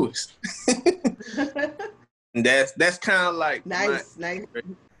Mike Lewis. And that's kind of like nice. my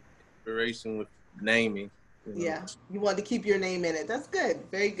inspiration with naming. Yeah, you want to keep your name in it. That's good.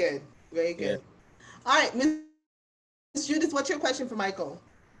 Very good. Very good. Yeah. All right, Ms. Judith, what's your question for Michael?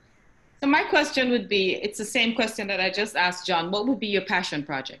 So my question would be, it's the same question that I just asked John. What would be your passion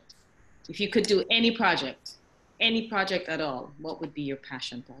project? If you could do any project at all, what would be your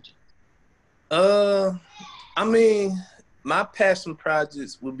passion project? I mean, my passion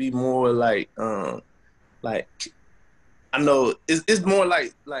projects would be more like I know it's more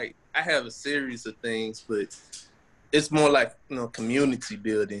like I have a series of things, but it's more like community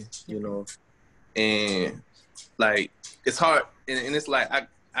building, and like it's hard, and it's like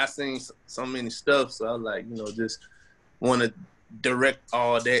I seen so many stuff, so I like just want to direct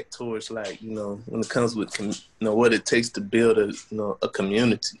all that towards like when it comes with what it takes to build a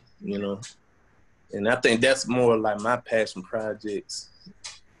community, and I think that's more like my passion projects,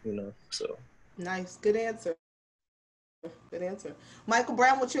 so. Nice, good answer. Good answer. Michael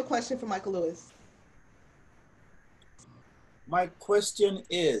Brown, what's your question for Michael Lewis? My question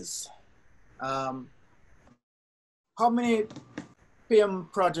is, how many film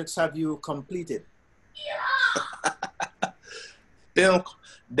projects have you completed? Film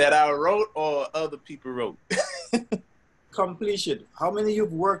that I wrote or other people wrote? Completion. How many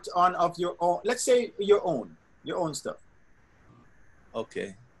you've worked on of your own? Let's say your own stuff.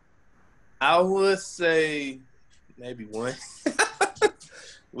 Okay. I would say maybe one,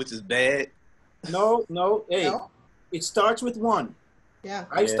 which is bad. No. Hey, No? It starts with one. Yeah.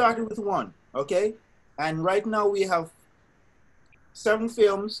 I started with one. Okay. And right now we have 7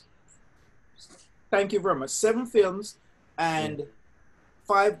 films. Thank you very much. 7 films and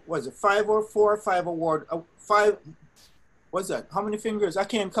 5 or 4 or 5 award. 5. What's that? How many fingers? I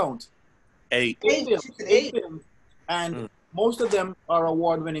can't count. 8. 8 films. 8 films. And most of them are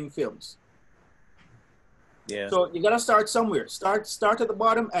award-winning films. Yeah. So you gotta start somewhere. Start at the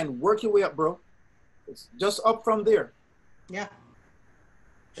bottom and work your way up, bro. It's just up from there. Yeah.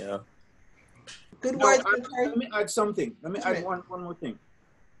 Yeah. Good words. Let me add something. Let me add one more thing.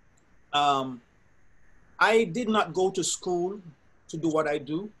 I did not go to school to do what I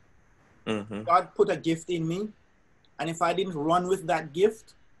do. God put a gift in me. And if I didn't run with that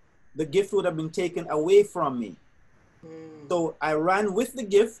gift, the gift would have been taken away from me. So I ran with the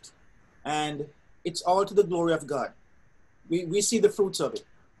gift, and it's all to the glory of God. We see the fruits of it.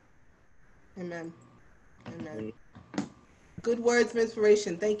 Amen. Amen. Good words of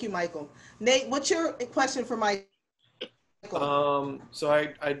inspiration. Thank you, Michael. Nate, what's your question for Michael? So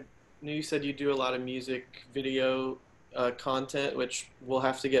I knew you said you do a lot of music video content, which we'll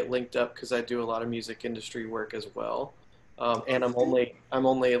have to get linked up because I do a lot of music industry work as well. And I'm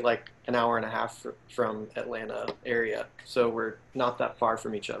only like an hour and a half from Atlanta area, so we're not that far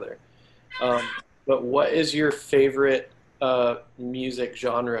from each other. But what is your favorite music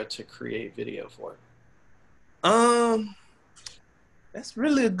genre to create video for? That's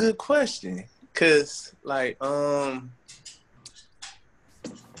really a good question, cause like I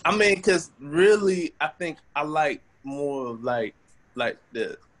mean, cause really I think I like more like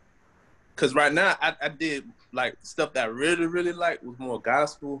the, cause right now I did like stuff that I really like was more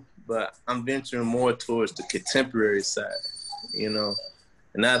gospel, but I'm venturing more towards the contemporary side, and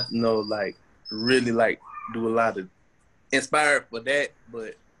I like really like do a lot of inspired for that,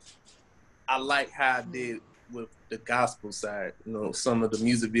 but I like how I did with the gospel side, some of the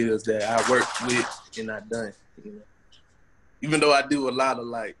music videos that I worked with and I done, even though I do a lot of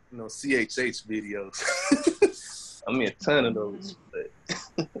like, CHH videos. I mean, a ton of those, but.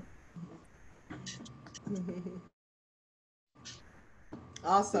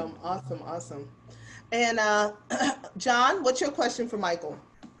 Awesome. And John, what's your question for Michael?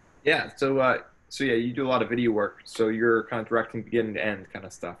 Yeah. So yeah, you do a lot of video work. So you're kind of directing beginning to end kind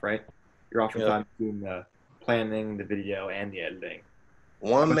of stuff, right? You're oftentimes doing the planning, the video, and the editing.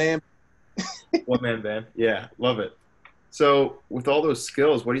 One man band. Yeah, love it. So with all those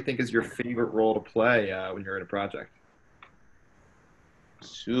skills, what do you think is your favorite role to play when you're in a project?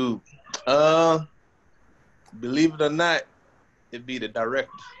 Shoot. Believe it or not, it'd be the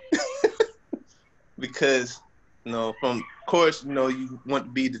director. because from course, you want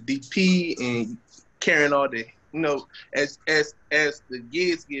to be the DP and carrying all the, as the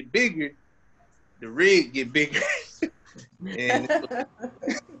gigs get bigger, the rig get bigger, and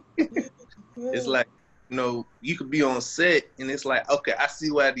it's like, you could be on set and it's like, okay, I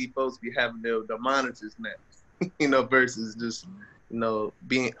see why these folks be having the monitors now, versus just,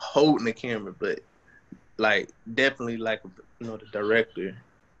 being holding the camera, but like definitely like, the director.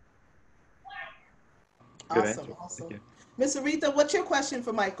 Good Awesome, answer. awesome. Thank you. Miss Aretha, what's your question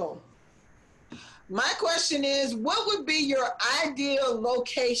for Michael? My question is, what would be your ideal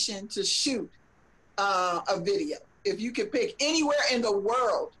location to shoot a video? If you could pick anywhere in the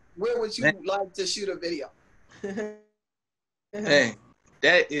world, where would you like to shoot a video? Hey,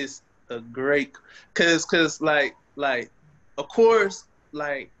 that is a great, cause like of course,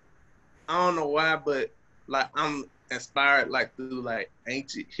 like I don't know why, but like I'm inspired like through like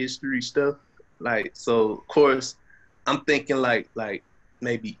ancient history stuff. Like, so of course I'm thinking like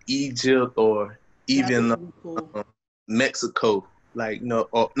maybe Egypt or That'd even be cool. Mexico, like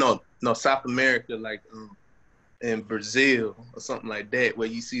or no South America, like in Brazil or something like that, where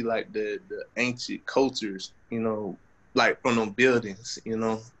you see like the ancient cultures, like from them buildings,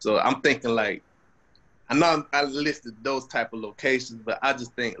 So I'm thinking like, I know I listed those type of locations, but I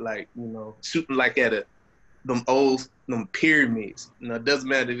just think like, shooting like at them pyramids. It doesn't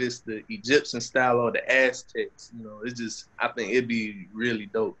matter if it's the Egyptian style or the Aztecs. It's just, I think it'd be really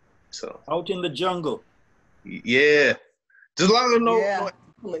dope. So Out in the jungle. yeah, just long as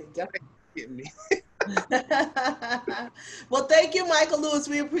Definitely. get me. Well, thank you, Michael Lewis.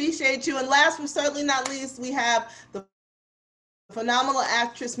 We appreciate you. And last but certainly not least, we have the phenomenal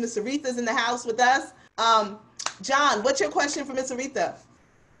actress, Miss Aretha's in the house with us. John, what's your question for Miss Aretha?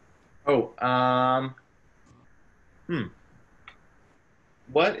 Oh,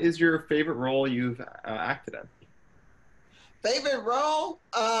 what is your favorite role you've acted in? Favorite role?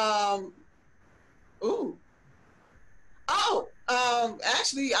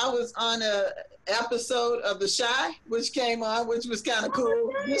 Actually, I was on a episode of The Chi, which came on, which was kind of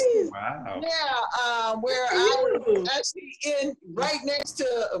cool. Wow. Yeah, where I was actually right next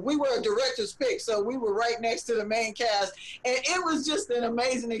to, we were a director's pick, so we were right next to the main cast, and it was just an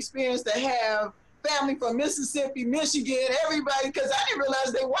amazing experience to have family from Mississippi, Michigan, everybody, because I didn't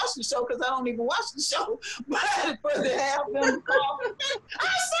realize they watched the show, because I don't even watch the show, but to have them call, I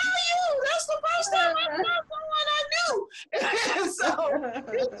saw you, that's the first time I saw someone I knew. And so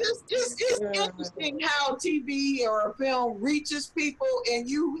it's interesting how TV or a film reaches people, and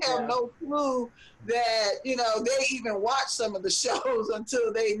you have no clue that, they even watch some of the shows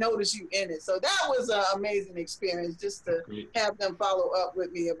until they notice you in it. So that was an amazing experience, just to have them follow up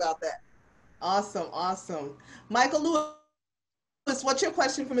with me about that. Awesome, awesome. Michael Lewis, what's your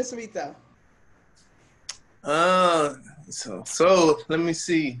question for Miss Aretha? So let me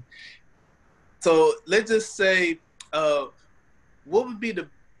see. So let's just say, what would be the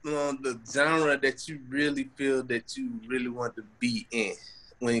genre that you really feel that you really want to be in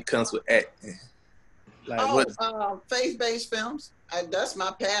when it comes with acting? Like faith-based films. That's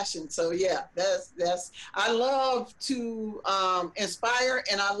my passion. So yeah, that's. I love to inspire,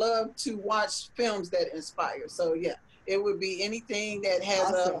 and I love to watch films that inspire. So yeah, it would be anything that has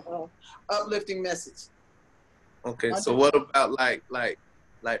a uplifting message. Okay, so what about like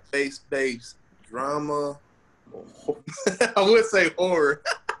faith-based drama? I would say horror.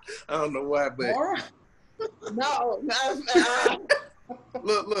 I don't know why, but horror? No.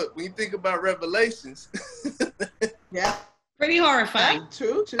 Look. When you think about Revelations, yeah, pretty horrifying.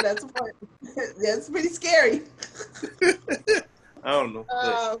 True. That's what. That's pretty scary. I don't know.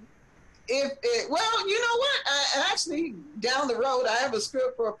 Well, you know what? Actually, down the road, I have a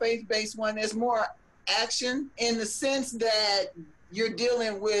script for a faith-based one. There's more action in the sense that you're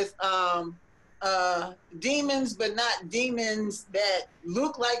dealing with demons, but not demons that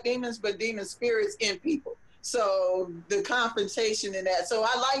look like demons, but demon spirits in people. So the confrontation in that. So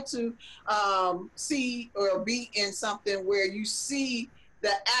I like to see or be in something where you see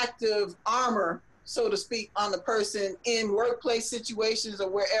the active armor, so to speak, on the person in workplace situations or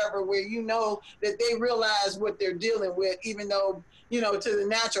wherever, where that they realize what they're dealing with, even though, to the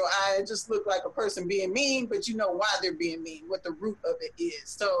natural eye, it just looked like a person being mean, but you know why they're being mean, what the root of it is.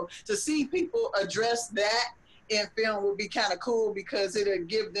 So to see people address that in film would be kind of cool, because it'll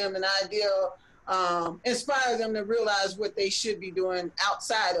give them an idea, inspire them to realize what they should be doing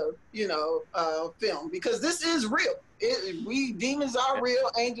outside of, film, because this is real. Demons are real,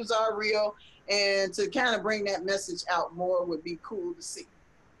 angels are real, and to kind of bring that message out more would be cool to see.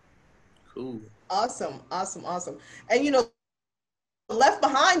 Cool. Awesome. And Left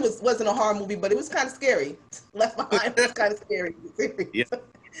Behind wasn't a horror movie, but it was kind of scary. Left Behind was kind of scary. Yeah,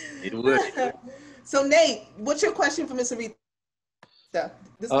 it would. So Nate, what's your question for Miss Aretha? This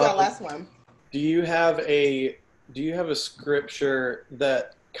is our last one. Do you have a scripture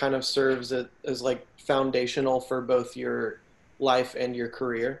that kind of serves as like foundational for both your life and your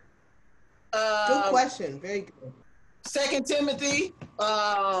career? Good question. Very good. 2 Timothy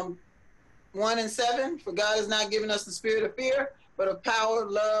 1:7. For God has not given us the spirit of fear, but of power,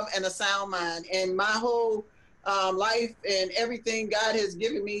 love, and a sound mind. And my whole life and everything God has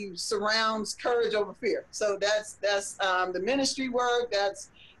given me surrounds courage over fear. So that's the ministry work. That's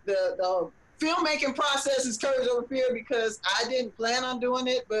the filmmaking process is courage over fear, because I didn't plan on doing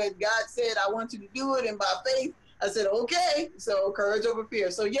it, but God said, I want you to do it. And by faith, I said, okay. So courage over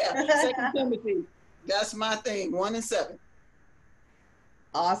fear. So yeah, 2 Timothy, that's my thing, 1:7.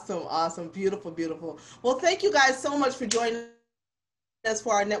 Awesome, awesome, beautiful, beautiful. Well, thank you guys so much for joining us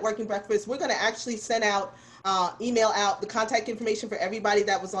for our networking breakfast. We're going to actually send out, email out the contact information for everybody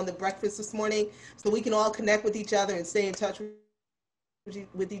that was on the breakfast this morning, so we can all connect with each other and stay in touch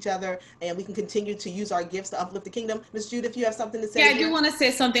with each other, and we can continue to use our gifts to uplift the kingdom. Ms. Judith, you have something to say? Yeah, I do want to say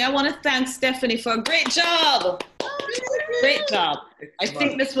something. I want to thank Stephanie for a great job. Great job. I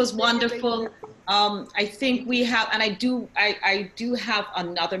think this was wonderful. I think we have, and I do have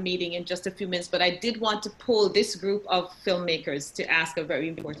another meeting in just a few minutes, but I did want to poll this group of filmmakers to ask a very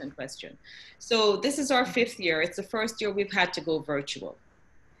important question. So this is our 5th year. It's the first year we've had to go virtual.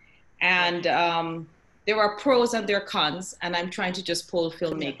 And there are pros and there are cons, and I'm trying to just poll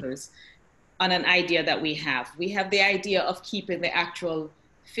filmmakers on an idea that we have. We have the idea of keeping the actual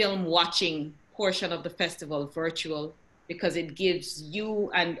film watching portion of the festival virtual, because it gives you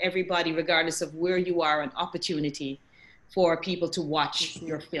and everybody, regardless of where you are, an opportunity for people to watch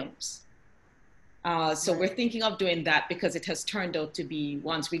your films. So we're thinking of doing that, because it has turned out to be,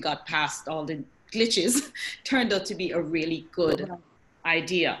 once we got past all the glitches, turned out to be a really good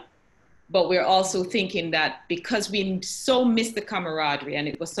idea. But we're also thinking that because we so missed the camaraderie, and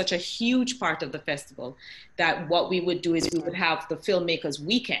it was such a huge part of the festival, that what we would do is we would have the filmmakers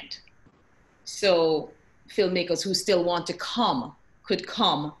weekend. So filmmakers who still want to come could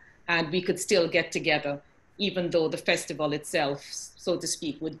come, and we could still get together, even though the festival itself, so to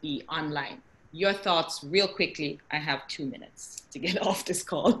speak, would be online. Your thoughts real quickly. I have 2 minutes to get off this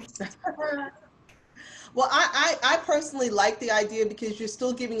call. Well, I personally like the idea, because you're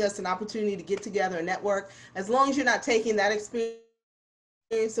still giving us an opportunity to get together and network. As long as you're not taking that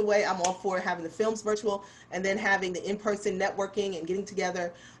experience away, I'm all for having the films virtual and then having the in-person networking and getting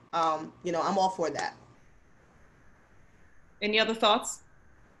together. You know, I'm all for that. Any other thoughts?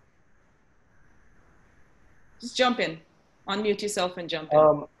 Just jump in. Unmute yourself and jump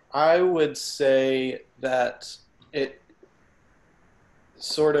in. I would say that it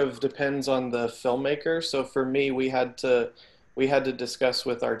sort of depends on the filmmaker. So for me, we had to discuss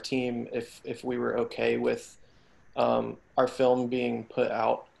with our team if we were okay with our film being put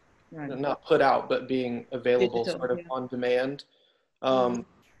out, not put out, but being available digital, sort of on demand,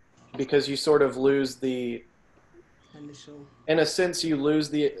 because you sort of lose the initial, in a sense, you lose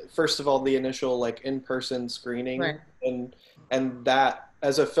the, first of all, the initial like in-person screening, and that,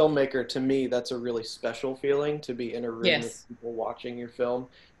 as a filmmaker, to me, that's a really special feeling, to be in a room with people watching your film,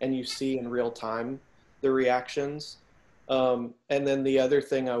 and you see in real time the reactions. And then the other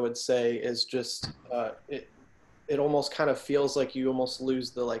thing I would say is just it almost kind of feels like you almost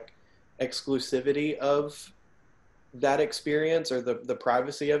lose the like exclusivity of that experience, or the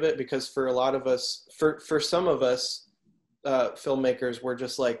privacy of it, because for a lot of us, for some of us filmmakers, we're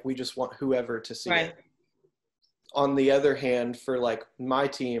just like, we just want whoever to see it. On the other hand, for like my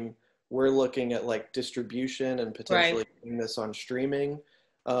team, we're looking at like distribution and potentially putting this on streaming.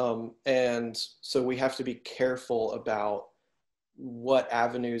 And so we have to be careful about what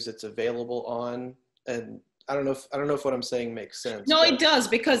avenues it's available on. And I don't know if what I'm saying makes sense. No, it does,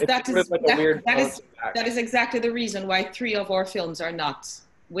 because that is exactly the reason why 3 of our films are not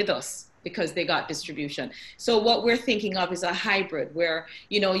with us, because they got distribution. So what we're thinking of is a hybrid where,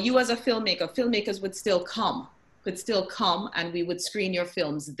 you know, you as a filmmakers could still come and we would screen your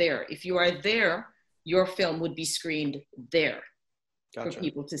films there. If you are there, your film would be screened there for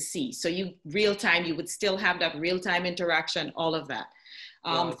people to see. So real time, you would still have that real time interaction, all of that.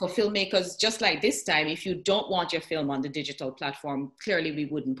 For filmmakers, just like this time, if you don't want your film on the digital platform, clearly we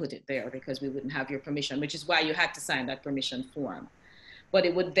wouldn't put it there, because we wouldn't have your permission, which is why you had to sign that permission form. But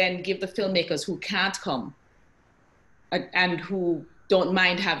it would then give the filmmakers who can't come and who don't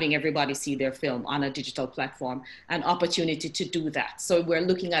mind having everybody see their film on a digital platform an opportunity to do that. So we're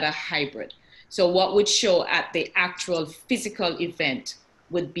looking at a hybrid. So what would show at the actual physical event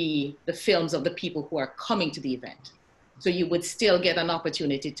would be the films of the people who are coming to the event. So you would still get an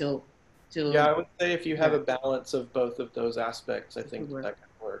opportunity to Yeah, I would say if you have a balance of both of those aspects, I think that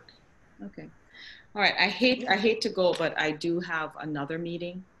can work. Okay. All right. I hate to go, but I do have another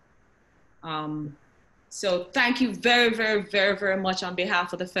meeting. So thank you very, very, very, very much on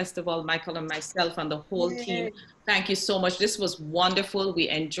behalf of the festival, Michael and myself and the whole team. Thank you so much. This was wonderful. We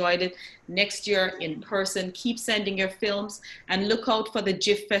enjoyed it. Next year in person, keep sending your films and look out for the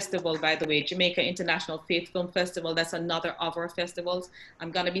JIF Festival, by the way, Jamaica International Faith Film Festival. That's another of our festivals. I'm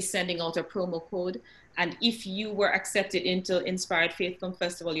going to be sending out a promo code. And if you were accepted into Inspired Faith Film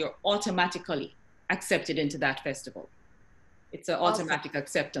Festival, you're automatically accepted into that festival. It's an automatic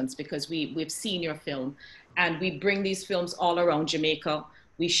acceptance because we've seen your film and we bring these films all around Jamaica.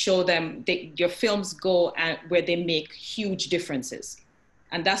 We show them, your films go where they make huge differences.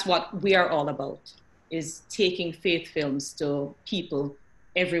 And that's what we are all about, is taking faith films to people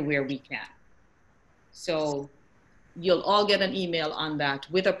everywhere we can. So you'll all get an email on that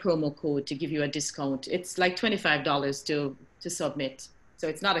with a promo code to give you a discount. It's like $25 to submit. So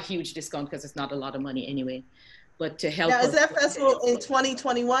it's not a huge discount because it's not a lot of money anyway. But to help now, is that festival in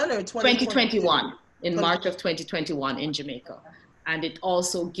 2021 or 2021? In March of 2021 in Jamaica. And it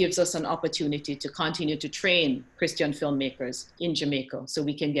also gives us an opportunity to continue to train Christian filmmakers in Jamaica so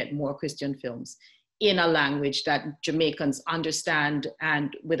we can get more Christian films in a language that Jamaicans understand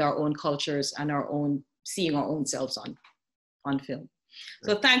and with our own cultures and our own, seeing our own selves on film.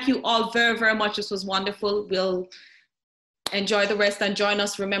 So thank you all very, very much. This was wonderful. We'll enjoy the rest and join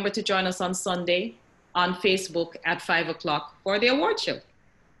us. Remember to join us on Sunday on Facebook at 5 o'clock for the award show.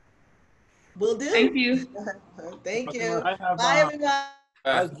 Will do. Thank you. Thank you. Bye, everyone.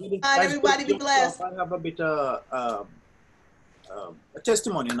 Everybody be blessed. I have a bit a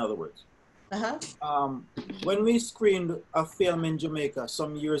testimony, in other words. When we screened a film in Jamaica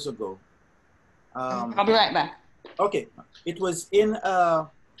some years ago. I'll be right back. Okay. It was in,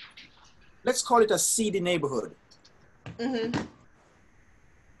 let's call it a seedy neighborhood.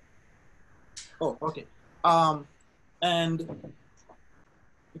 Oh, okay. And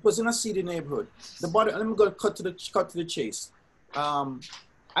it was in a seedy neighborhood. Let me go cut to the chase.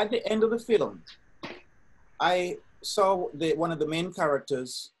 At the end of the film, I saw one of the main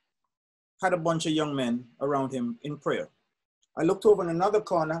characters had a bunch of young men around him in prayer. I looked over in another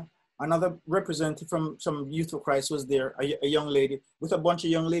corner, another representative from some Youth for Christ was there, a young lady with a bunch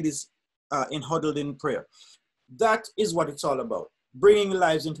of young ladies huddled in prayer. That is what it's all about. Bringing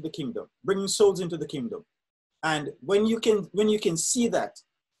lives into the kingdom, bringing souls into the kingdom. And when you can see that,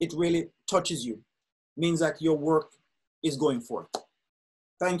 it really touches you, means that your work is going forth.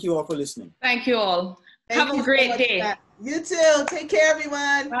 Thank you all for listening. Thank you all. Have a great day. You too. Take care,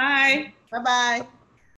 everyone. Bye. Bye-bye.